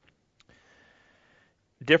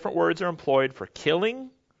 Different words are employed for killing,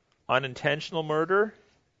 unintentional murder,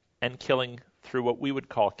 and killing through what we would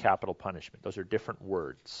call capital punishment. Those are different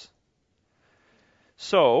words.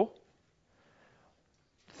 So,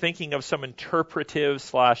 thinking of some interpretive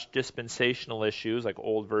 / dispensational issues like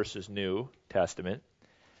Old versus New Testament,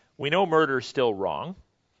 we know murder is still wrong,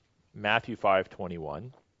 Matthew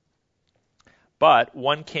 5:21, but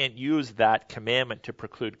one can't use that commandment to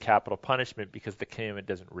preclude capital punishment because the commandment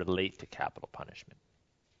doesn't relate to capital punishment.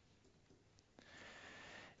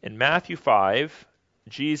 In Matthew 5,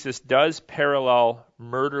 Jesus does parallel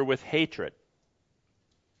murder with hatred.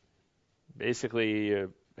 Basically,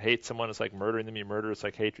 hate someone is like murdering them. You murder, it's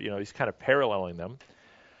like hatred. He's kind of paralleling them.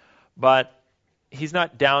 But he's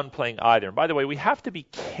not downplaying either. And by the way, we have to be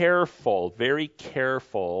careful, very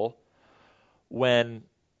careful, when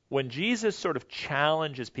Jesus sort of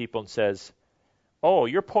challenges people and says, oh,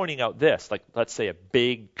 you're pointing out this, like let's say a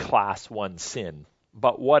big class 1 sin,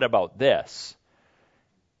 but what about this?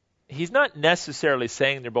 He's not necessarily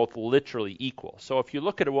saying they're both literally equal. So if you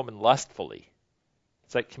look at a woman lustfully,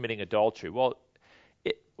 it's like committing adultery. Well,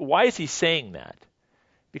 why is he saying that?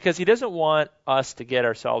 Because he doesn't want us to get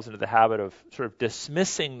ourselves into the habit of sort of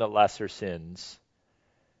dismissing the lesser sins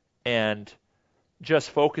and just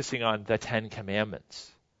focusing on the 10 Commandments.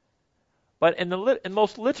 But in the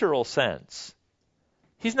most literal sense,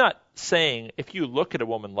 he's not saying if you look at a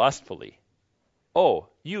woman lustfully,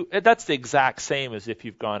 that's the exact same as if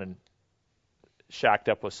you've gone and shacked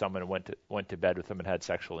up with someone and went to bed with them and had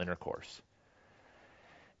sexual intercourse.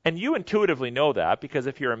 And you intuitively know that because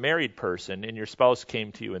if you're a married person and your spouse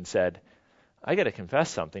came to you and said, I got to confess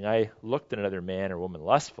something, I looked at another man or woman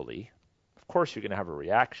lustfully, of course you're going to have a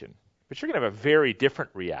reaction. But you're going to have a very different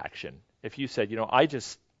reaction if you said, I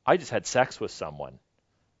just had sex with someone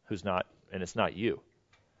who's not, and it's not you.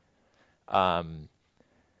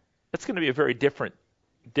 That's going to be a very different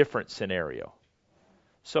scenario.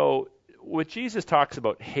 So when Jesus talks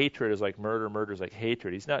about hatred as like murder is like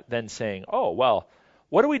hatred, he's not then saying,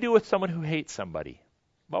 what do we do with someone who hates somebody?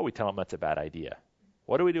 Well, we tell them that's a bad idea.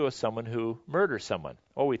 What do we do with someone who murders someone?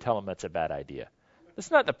 Oh, we tell them that's a bad idea.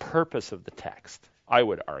 That's not the purpose of the text, I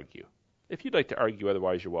would argue. If you'd like to argue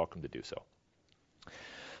otherwise, you're welcome to do so.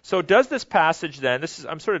 So does this passage then,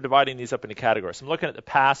 I'm sort of dividing these up into categories. I'm looking at the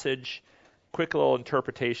passage, quick little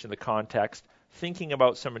interpretation of the context, thinking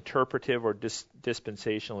about some interpretive or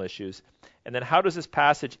dispensational issues, and then how does this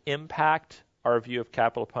passage impact our view of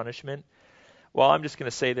capital punishment? Well, I'm just going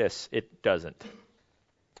to say this, it doesn't.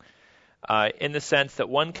 In the sense that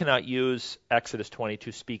one cannot use Exodus 20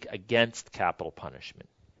 to speak against capital punishment.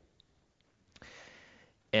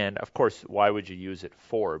 And of course, why would you use it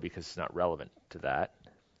for? Because it's not relevant to that.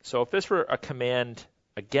 So if this were a command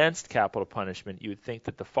against capital punishment, you would think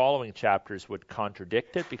that the following chapters would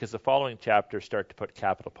contradict it, because the following chapters start to put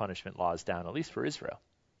capital punishment laws down, at least for Israel.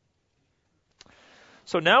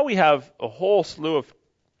 So now we have a whole slew of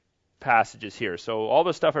passages here. So all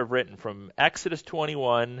the stuff I've written from Exodus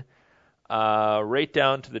 21 right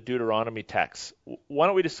down to the Deuteronomy text. Why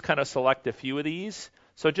don't we just kind of select a few of these?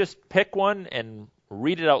 So just pick one and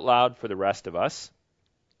read it out loud for the rest of us.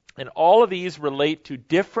 And all of these relate to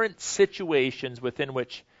different situations within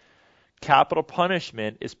which capital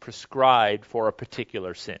punishment is prescribed for a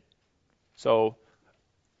particular sin. So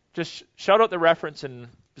just shout out the reference and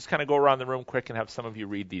just kind of go around the room quick and have some of you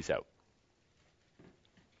read these out.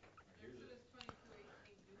 Exodus 22:18,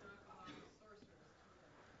 do not allow sorcerers to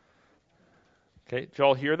marry. Okay, did you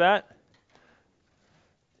all hear that?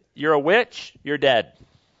 You're a witch, you're dead.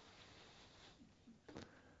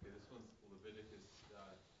 Okay, this one's Leviticus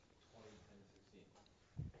 20:10-16.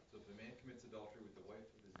 So if a man commits adultery with the wife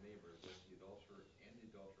of his neighbor, both the adulterer and the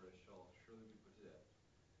adulteress shall surely be put to death.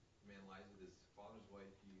 If a man lies with his father's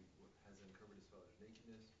wife, he has uncovered his father's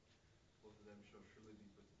nakedness. Both of them shall surely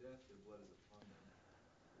be put to death. Their blood is upon them.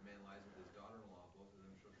 If a man lies with his daughter-in-law, both of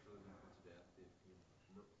them shall surely be put to death. They have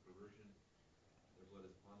committed perversion. Their blood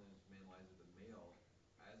is upon them. If a man lies with a male,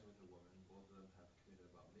 as with a woman, both of them have committed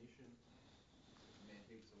abomination. If a man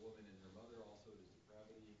takes a woman and her mother, also it is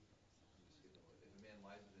depravity. If a man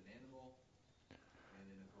lies with an animal, and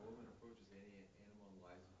then if a woman approaches any animal and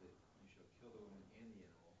lies with it, you shall kill the woman and the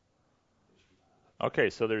animal.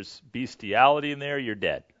 Okay, so there's bestiality in there, you're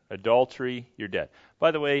dead. Adultery, you're dead.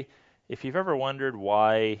 By the way, if you've ever wondered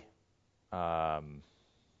why Ham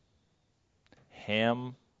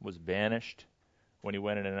was banished when he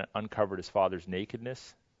went in and uncovered his father's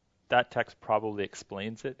nakedness, that text probably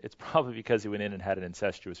explains it. It's probably because he went in and had an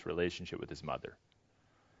incestuous relationship with his mother.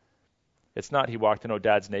 It's not he walked in, oh,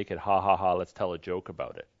 dad's naked, ha, ha, ha, let's tell a joke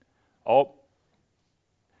about it. Oh,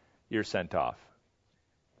 you're sent off.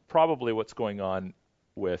 Probably what's going on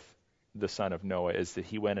with the son of Noah is that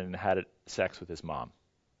he went in and had sex with his mom.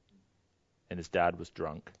 And his dad was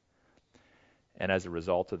drunk. And as a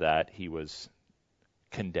result of that, he was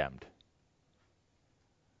condemned.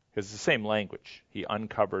 Because it's the same language. He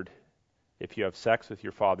uncovered, if you have sex with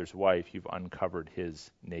your father's wife, you've uncovered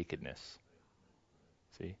his nakedness.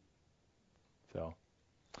 See? So,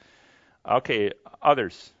 okay,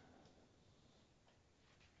 others.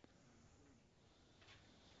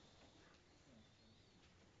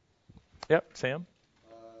 Yep, Sam?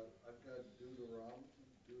 I've got Deuteronomy.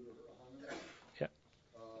 Yep.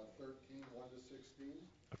 13:1-16.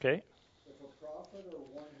 Okay. If a prophet or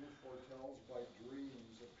one who foretells by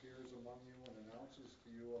dreams appears among you and announces to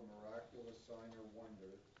you a miraculous sign or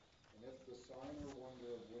wonder, and if the sign or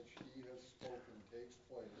wonder of which he has spoken takes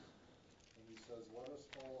place, and he says, let us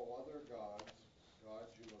follow other gods,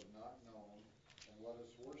 gods you have not known, and let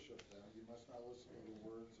us worship them, you must not listen to the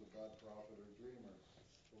words of that prophet or dreamer.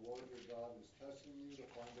 The Lord your God is testing you to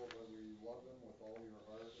find out whether you love him with all your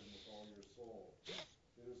heart and with all your soul.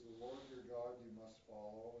 It is the Lord your God you must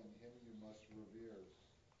follow, and him you must revere.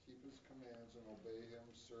 Keep his commands and obey him,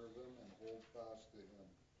 serve him, and hold fast to him.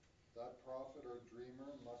 That prophet or dreamer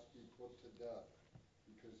must be put to death,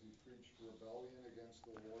 because he preached rebellion against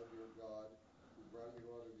the Lord your God, who brought you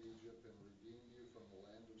out of Egypt and redeemed you from the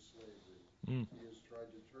land of slavery. He has tried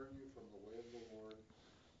to turn you from the way of the Lord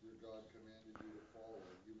your God commanded you to follow.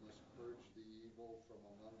 You must purge the evil from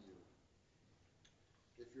among you.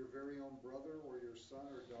 If your very own brother or your son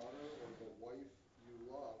or daughter or the wife you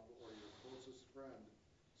love or your closest friend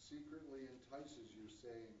secretly entices you,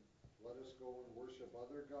 saying, let us go and worship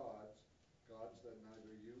other gods, gods that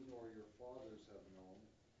neither you nor your fathers have known,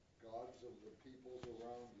 gods of the peoples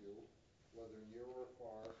around you, whether near or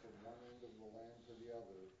far, from one end of the land to the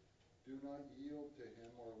other, do not yield to him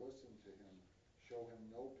or listen to him. Show him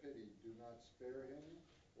no pity. Do not spare him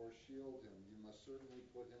or shield him. You must certainly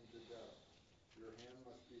put him to death. Your hand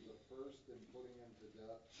must be the first in putting him to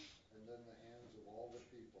death, and then the hands of all the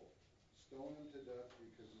people. Stone him to death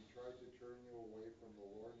because he tried to turn you away from the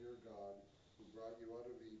Lord your God, who brought you out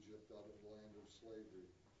of Egypt, out of the land of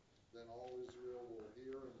slavery. Then all Israel will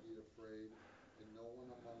hear and be afraid, and no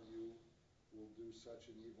one among you will do such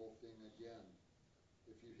an evil thing again.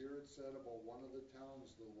 If you hear it said about one of the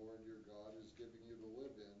towns the Lord your God is giving you to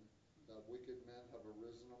live in, that wicked men have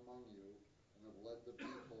arisen among you, and have led the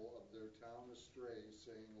people of their town astray,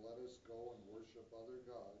 saying, let us go and worship other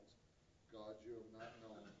gods, gods you have not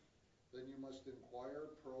known, then you must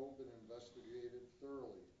inquire, probe, and investigate it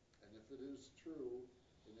thoroughly. And if it is true,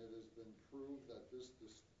 and it has been proved that this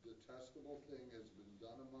detestable thing has been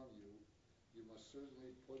done among you, you must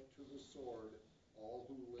certainly put to the sword all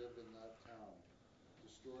who live in that town.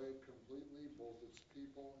 Destroy it completely, both its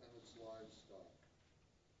people and its livestock.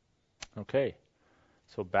 Okay,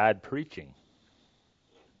 so bad preaching.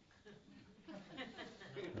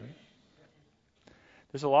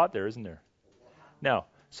 There's a lot there, isn't there? Now,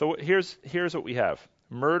 so here's what we have.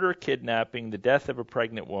 Murder, kidnapping, the death of a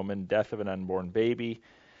pregnant woman, death of an unborn baby,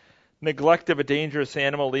 neglect of a dangerous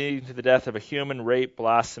animal leading to the death of a human, rape,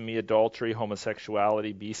 blasphemy, adultery,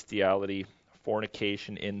 homosexuality, bestiality,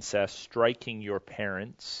 fornication, incest, striking your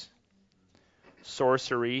parents,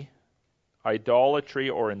 sorcery, idolatry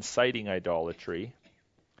or inciting idolatry,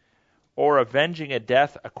 or avenging a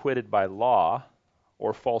death acquitted by law,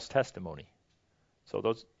 or false testimony. So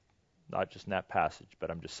those, not just in that passage, but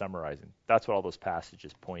I'm just summarizing. That's what all those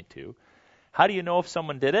passages point to. How do you know if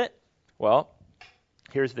someone did it? Well,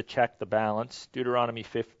 here's the check, the balance. Deuteronomy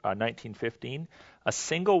 19:15. A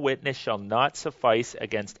single witness shall not suffice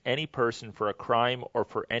against any person for a crime or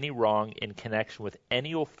for any wrong in connection with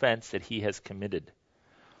any offense that he has committed.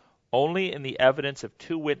 Only in the evidence of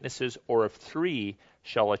 2 witnesses or of 3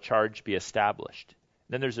 shall a charge be established.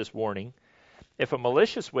 Then there's this warning. If a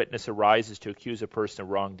malicious witness arises to accuse a person of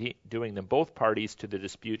wrongdoing, then both parties to the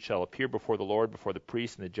dispute shall appear before the Lord, before the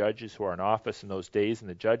priests and the judges who are in office in those days, and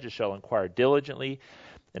the judges shall inquire diligently.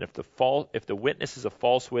 And if the witness is a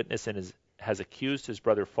false witness and has accused his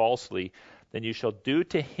brother falsely, then you shall do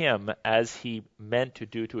to him as he meant to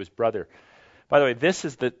do to his brother. By the way, this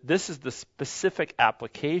is the specific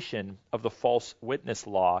application of the false witness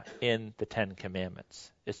law in the 10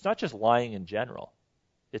 Commandments. It's not just lying in general.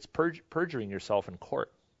 It's perjuring yourself in court.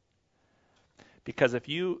 Because if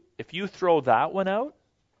you throw that one out,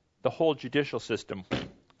 the whole judicial system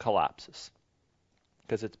collapses.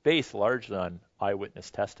 Because it's based largely on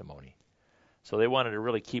eyewitness testimony. So they wanted to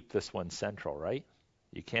really keep this one central, right?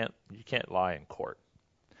 You can't lie in court.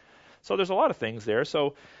 So there's a lot of things there.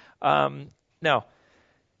 So now,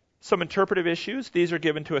 some interpretive issues. These are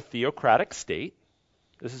given to a theocratic state.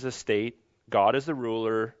 This is a state. God is the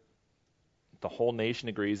ruler. The whole nation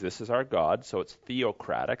agrees this is our God, so it's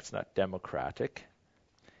theocratic, it's not democratic.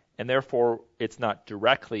 And therefore, it's not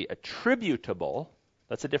directly attributable.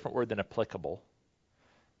 That's a different word than applicable.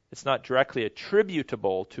 It's not directly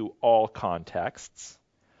attributable to all contexts.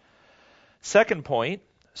 Second point,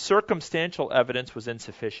 circumstantial evidence was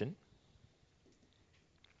insufficient.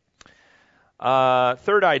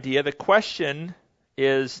 Third idea, the question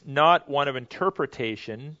is not one of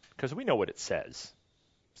interpretation, because we know what it says.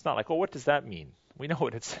 It's not like, well, what does that mean? We know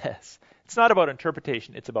what it says. It's not about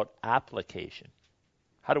interpretation. It's about application.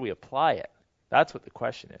 How do we apply it? That's what the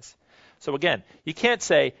question is. So again, you can't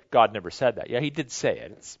say God never said that. Yeah, he did say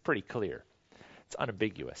it. It's pretty clear. It's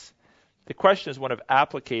unambiguous. The question is one of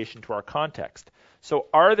application to our context. So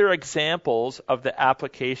are there examples of the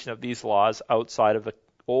application of these laws outside of the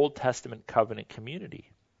Old Testament covenant community?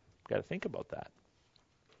 We've got to think about that.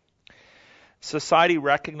 Society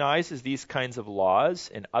recognizes these kinds of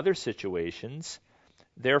laws in other situations.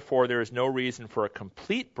 Therefore, there is no reason for a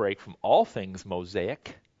complete break from all things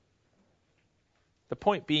Mosaic. The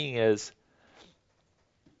point being is,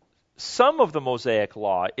 some of the Mosaic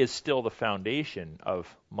law is still the foundation of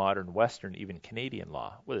modern Western, even Canadian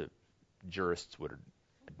law. Whether jurists would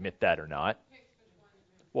admit that or not.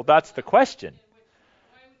 Well, that's the question.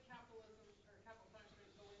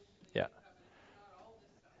 Yeah.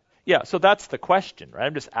 Yeah, so that's the question, right?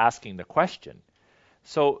 I'm just asking the question.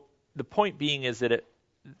 So the point being is that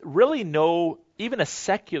even a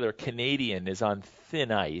secular Canadian is on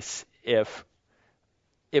thin ice if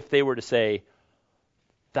they were to say,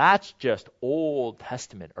 that's just Old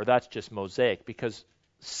Testament or that's just Mosaic, because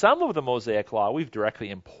some of the Mosaic law we've directly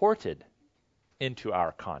imported into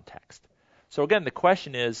our context. So again, the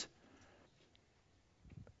question is,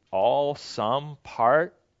 all, some,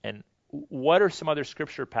 part, and what are some other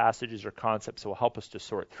scripture passages or concepts that will help us to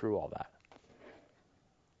sort through all that?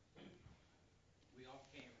 We all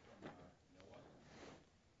came from Noah.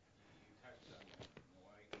 You touched on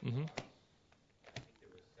Noah. Mm-hmm. I think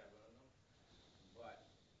there were 7 of them, but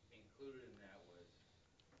included in that was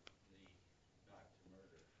the not to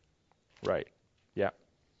murder. Right. Yeah.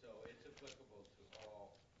 So it's applicable to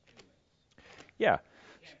all humans. Yeah.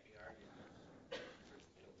 It can't be argued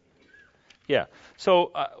Yeah.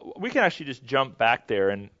 So we can actually just jump back there,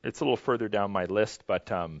 and it's a little further down my list,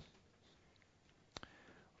 but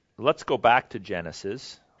let's go back to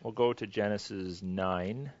Genesis. We'll go to Genesis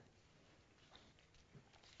 9.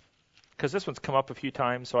 Because this one's come up a few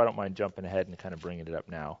times, so I don't mind jumping ahead and kind of bringing it up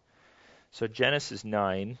now. So Genesis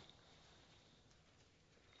 9,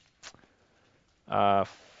 5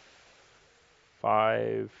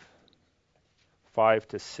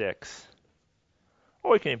 to 6. Oh,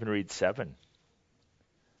 we can even read 7. In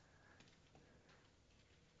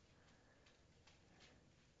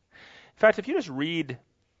fact, if you just read,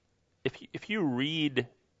 if you read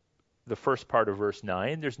the first part of verse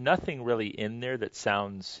 9, there's nothing really in there that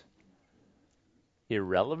sounds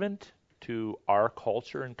irrelevant to our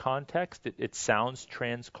culture and context. It sounds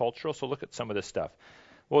transcultural. So look at some of this stuff.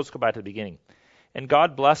 Well, let's go back to the beginning. And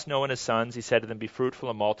God blessed Noah and his sons. He said to them, "Be fruitful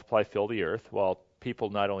and multiply, fill the earth." Well, people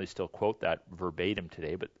not only still quote that verbatim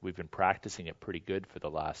today, but we've been practicing it pretty good for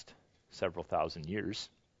the last several thousand years.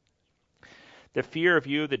 "The fear of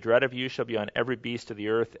you, the dread of you shall be on every beast of the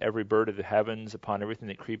earth, every bird of the heavens, upon everything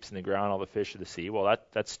that creeps in the ground, all the fish of the sea." Well,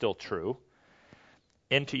 that's still true.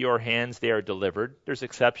 "Into your hands they are delivered." There's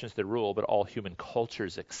exceptions to the rule, but all human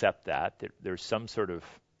cultures accept that. There's some sort of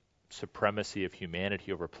supremacy of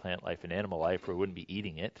humanity over plant life and animal life, or we wouldn't be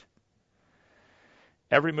eating it.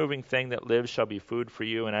 "Every moving thing that lives shall be food for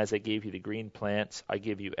you, and as I gave you the green plants, I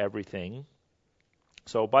give you everything."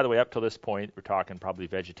 So, by the way, up to this point, we're talking probably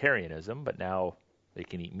vegetarianism, but now they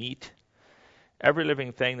can eat meat. "Every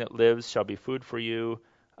living thing that lives shall be food for you."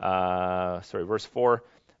 Verse 4.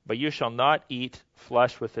 "But you shall not eat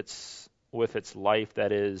flesh with its life,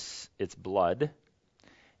 that is, its blood.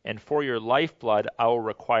 And for your lifeblood I will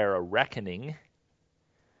require a reckoning.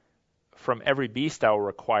 From every beast I will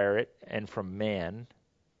require it, and from man."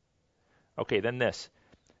 Okay, then this.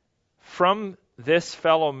 "From this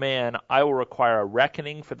fellow man I will require a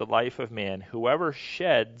reckoning for the life of man. Whoever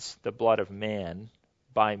sheds the blood of man,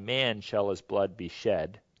 by man shall his blood be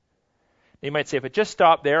shed." You might say, if it just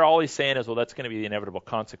stopped there, all he's saying is, well, that's going to be the inevitable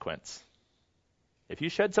consequence. If you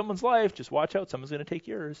shed someone's life, just watch out, someone's going to take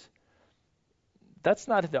yours. That's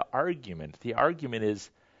not the argument. The argument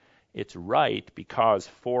is it's right because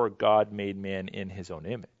for God made man in his own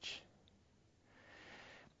image.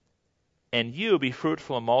 "And you be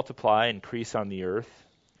fruitful and multiply, increase on the earth,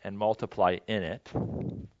 and multiply in it."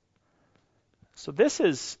 So this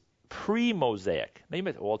is pre-Mosaic. Now you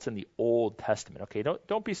might, well, it's in the Old Testament. Okay,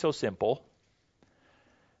 don't be so simple.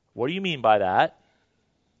 What do you mean by that?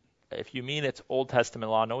 If you mean it's Old Testament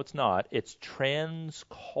law, no, it's not. It's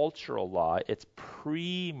transcultural law. It's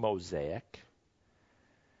pre-Mosaic.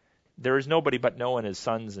 There is nobody but Noah and his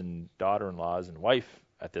sons and daughter-in-laws and wife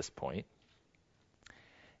at this point.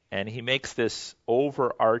 And he makes this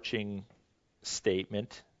overarching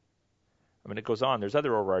statement. I mean, it goes on. There's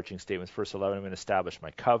other overarching statements. Verse 11, "I'm going to establish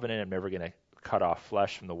my covenant. I'm never going to cut off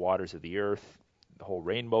flesh from the waters of the earth." The whole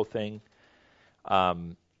rainbow thing.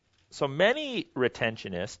 So many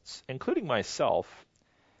retentionists, including myself,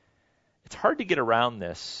 it's hard to get around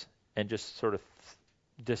this and just sort of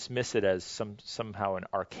dismiss it as somehow an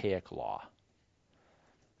archaic law.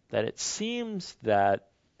 That it seems that,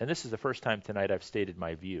 and this is the first time tonight I've stated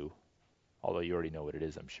my view, although you already know what it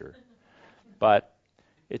is, I'm sure. But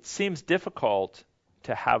it seems difficult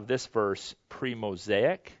to have this verse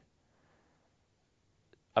pre-Mosaic,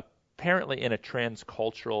 apparently in a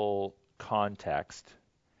transcultural context,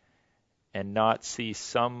 and not see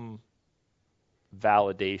some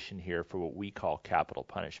validation here for what we call capital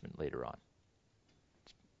punishment later on.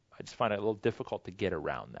 I just find it a little difficult to get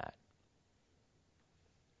around that.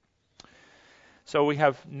 So we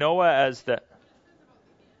have Noah as the...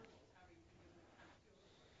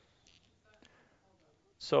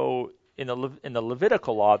 So in the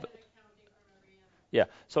Levitical law... Yeah,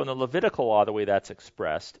 so in the Levitical law, the way that's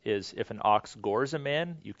expressed is if an ox gores a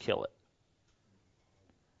man, you kill it.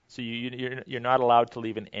 So you're not allowed to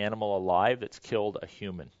leave an animal alive that's killed a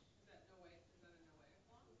human.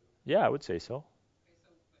 Yeah, I would say so.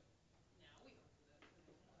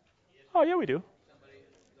 Oh, yeah, we do.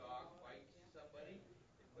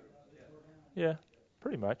 Yeah,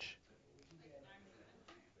 pretty much.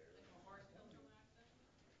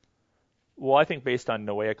 Well, I think based on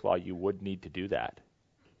Noahic law, you would need to do that.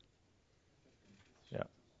 Yeah.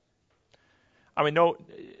 I mean, no...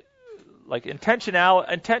 Like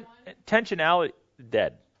intentionality,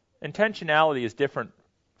 dead. Intentionality is different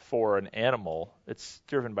for an animal. It's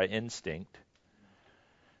driven by instinct,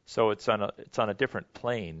 so it's on a different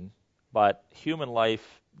plane. But human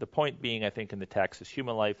life, the point being, I think, in the text is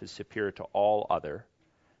human life is superior to all other,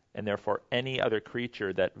 and therefore any other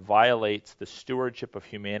creature that violates the stewardship of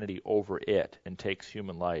humanity over it and takes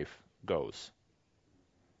human life goes.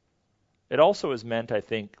 It also is meant, I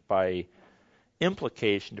think, by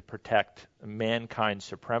implication to protect mankind's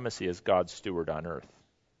supremacy as God's steward on earth.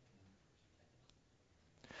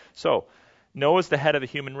 So, Noah's the head of the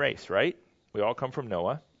human race, right? We all come from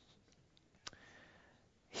Noah.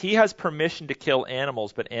 He has permission to kill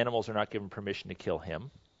animals, but animals are not given permission to kill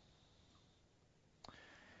him.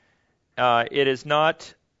 It is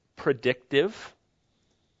not predictive,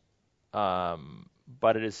 but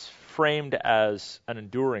it is framed as an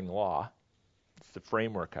enduring law. It's the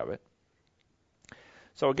framework of it.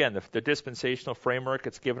 So again, the dispensational framework,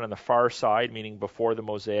 it's given on the far side, meaning before the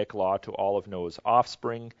Mosaic law, to all of Noah's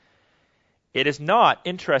offspring. It is not,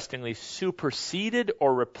 interestingly, superseded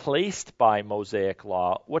or replaced by Mosaic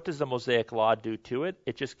law. What does the Mosaic law do to it?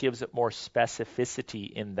 It just gives it more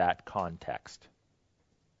specificity in that context.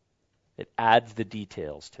 It adds the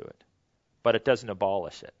details to it, but it doesn't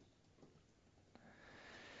abolish it.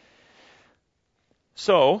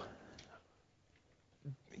 So,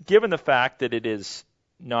 given the fact that it is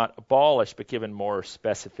not abolished but given more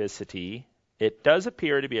specificity, it does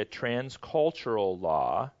appear to be a transcultural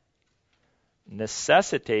law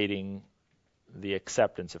necessitating the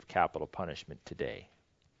acceptance of capital punishment today.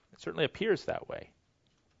 It certainly appears that way,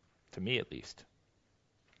 to me at least.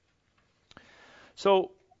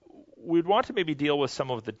 So we'd want to maybe deal with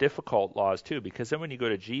some of the difficult laws too, because then when you go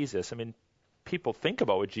to Jesus, I mean, people think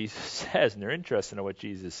about what Jesus says and they're interested in what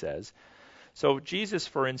Jesus says. So Jesus,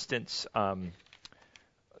 for instance,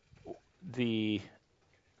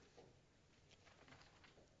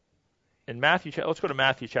 in Matthew, let's go to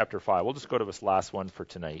Matthew chapter 5. We'll just go to this last one for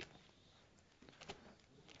tonight.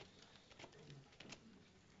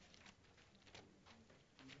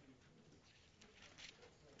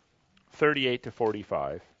 (38 to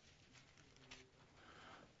 45).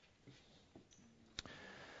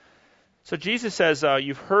 So Jesus says,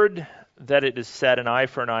 "You've heard that it is said, an eye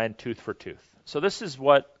for an eye and tooth for tooth." So this is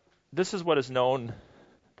what is known.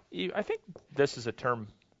 I think this is a term.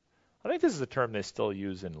 I think this is a term they still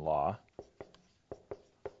use in law.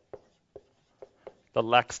 The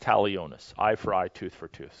lex talionis, eye for eye, tooth for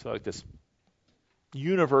tooth. So like this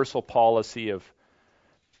universal policy of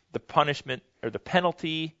the punishment or the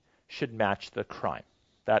penalty should match the crime.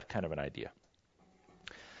 That kind of an idea.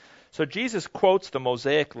 So Jesus quotes the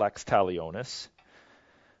Mosaic lex talionis.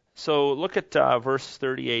 So look at verse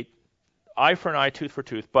 38. Eye for an eye, tooth for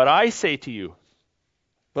tooth. But I say to you,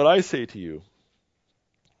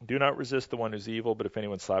 do not resist the one who's evil, but if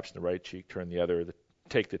anyone slaps you in the right cheek, turn the other.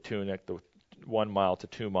 Take the tunic, the 1 mile to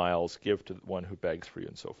 2 miles, give to the one who begs for you,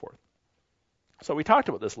 and so forth. So we talked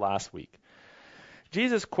about this last week.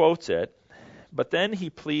 Jesus quotes it, but then he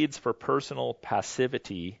pleads for personal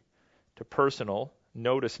passivity to personal,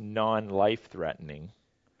 notice non-life-threatening,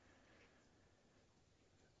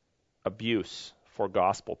 abuse for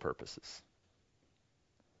gospel purposes.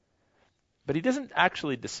 But he doesn't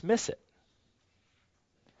actually dismiss it.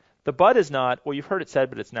 The but is not, well, you've heard it said,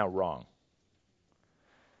 but it's now wrong.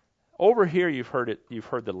 Over here, you've heard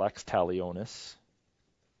the lex talionis.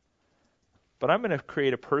 But I'm going to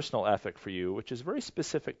create a personal ethic for you, which is very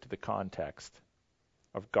specific to the context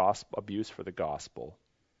of gospel abuse for the gospel.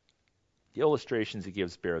 The illustrations he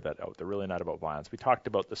gives bear that out. They're really not about violence. We talked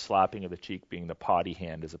about the slapping of the cheek being the potty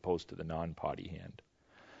hand as opposed to the non-potty hand.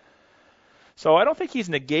 So I don't think he's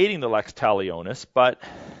negating the lex talionis, but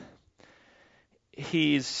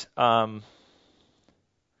he's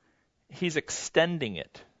extending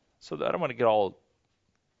it. So I don't want to get all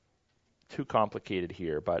too complicated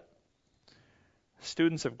here, but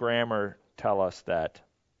students of grammar tell us that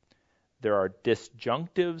there are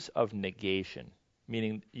disjunctives of negation,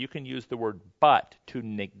 meaning you can use the word but to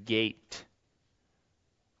negate.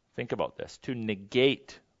 Think about this, to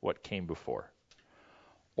negate what came before.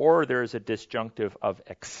 Or there is a disjunctive of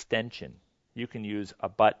extension. You can use a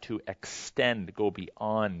but to extend, go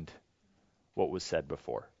beyond what was said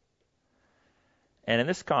before. And in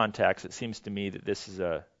this context, it seems to me that this is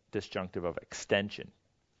a disjunctive of extension.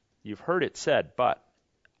 You've heard it said, but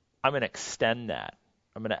I'm going to extend that.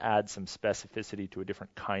 I'm going to add some specificity to a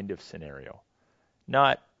different kind of scenario.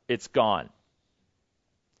 Not, it's gone.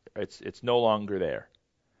 It's no longer there.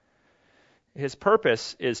 His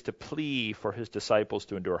purpose is to plea for his disciples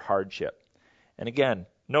to endure hardship. And again,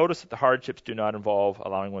 notice that the hardships do not involve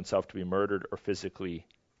allowing oneself to be murdered or physically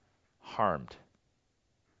harmed.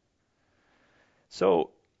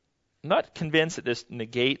 So, I'm not convinced that this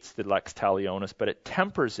negates the lex talionis, but it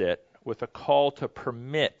tempers it with a call to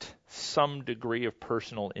permit some degree of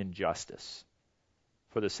personal injustice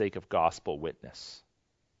for the sake of gospel witness.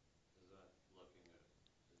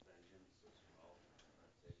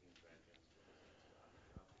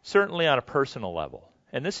 certainly on a personal level.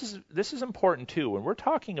 And this is important too. When we're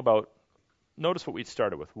talking about, notice what we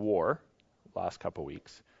started with, war, last couple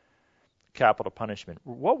weeks, capital punishment.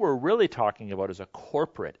 What we're really talking about is a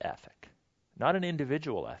corporate ethic, not an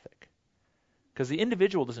individual ethic. Because the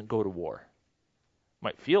individual doesn't go to war.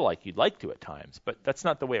 Might feel like you'd like to at times, but that's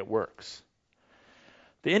not the way it works.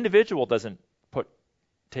 The individual doesn't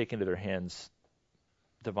take into their hands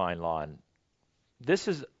divine law. And this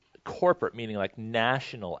is corporate, meaning like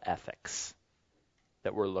national ethics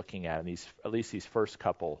that we're looking at in these, at least these first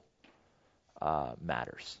couple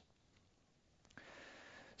matters.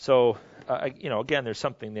 So, again, there's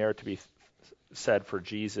something there to be said for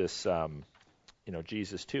Jesus.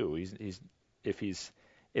 Jesus too. If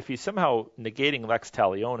he's somehow negating lex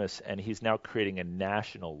talionis and he's now creating a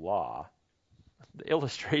national law, the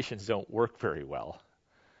illustrations don't work very well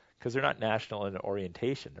because they're not national in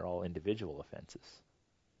orientation; they're all individual offenses.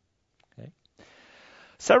 Okay.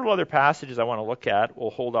 Several other passages I want to look at.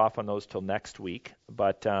 We'll hold off on those till next week,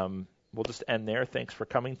 but we'll just end there. Thanks for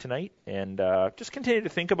coming tonight, and just continue to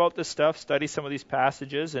think about this stuff, study some of these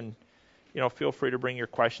passages, and feel free to bring your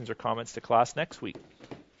questions or comments to class next week.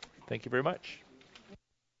 Thank you very much.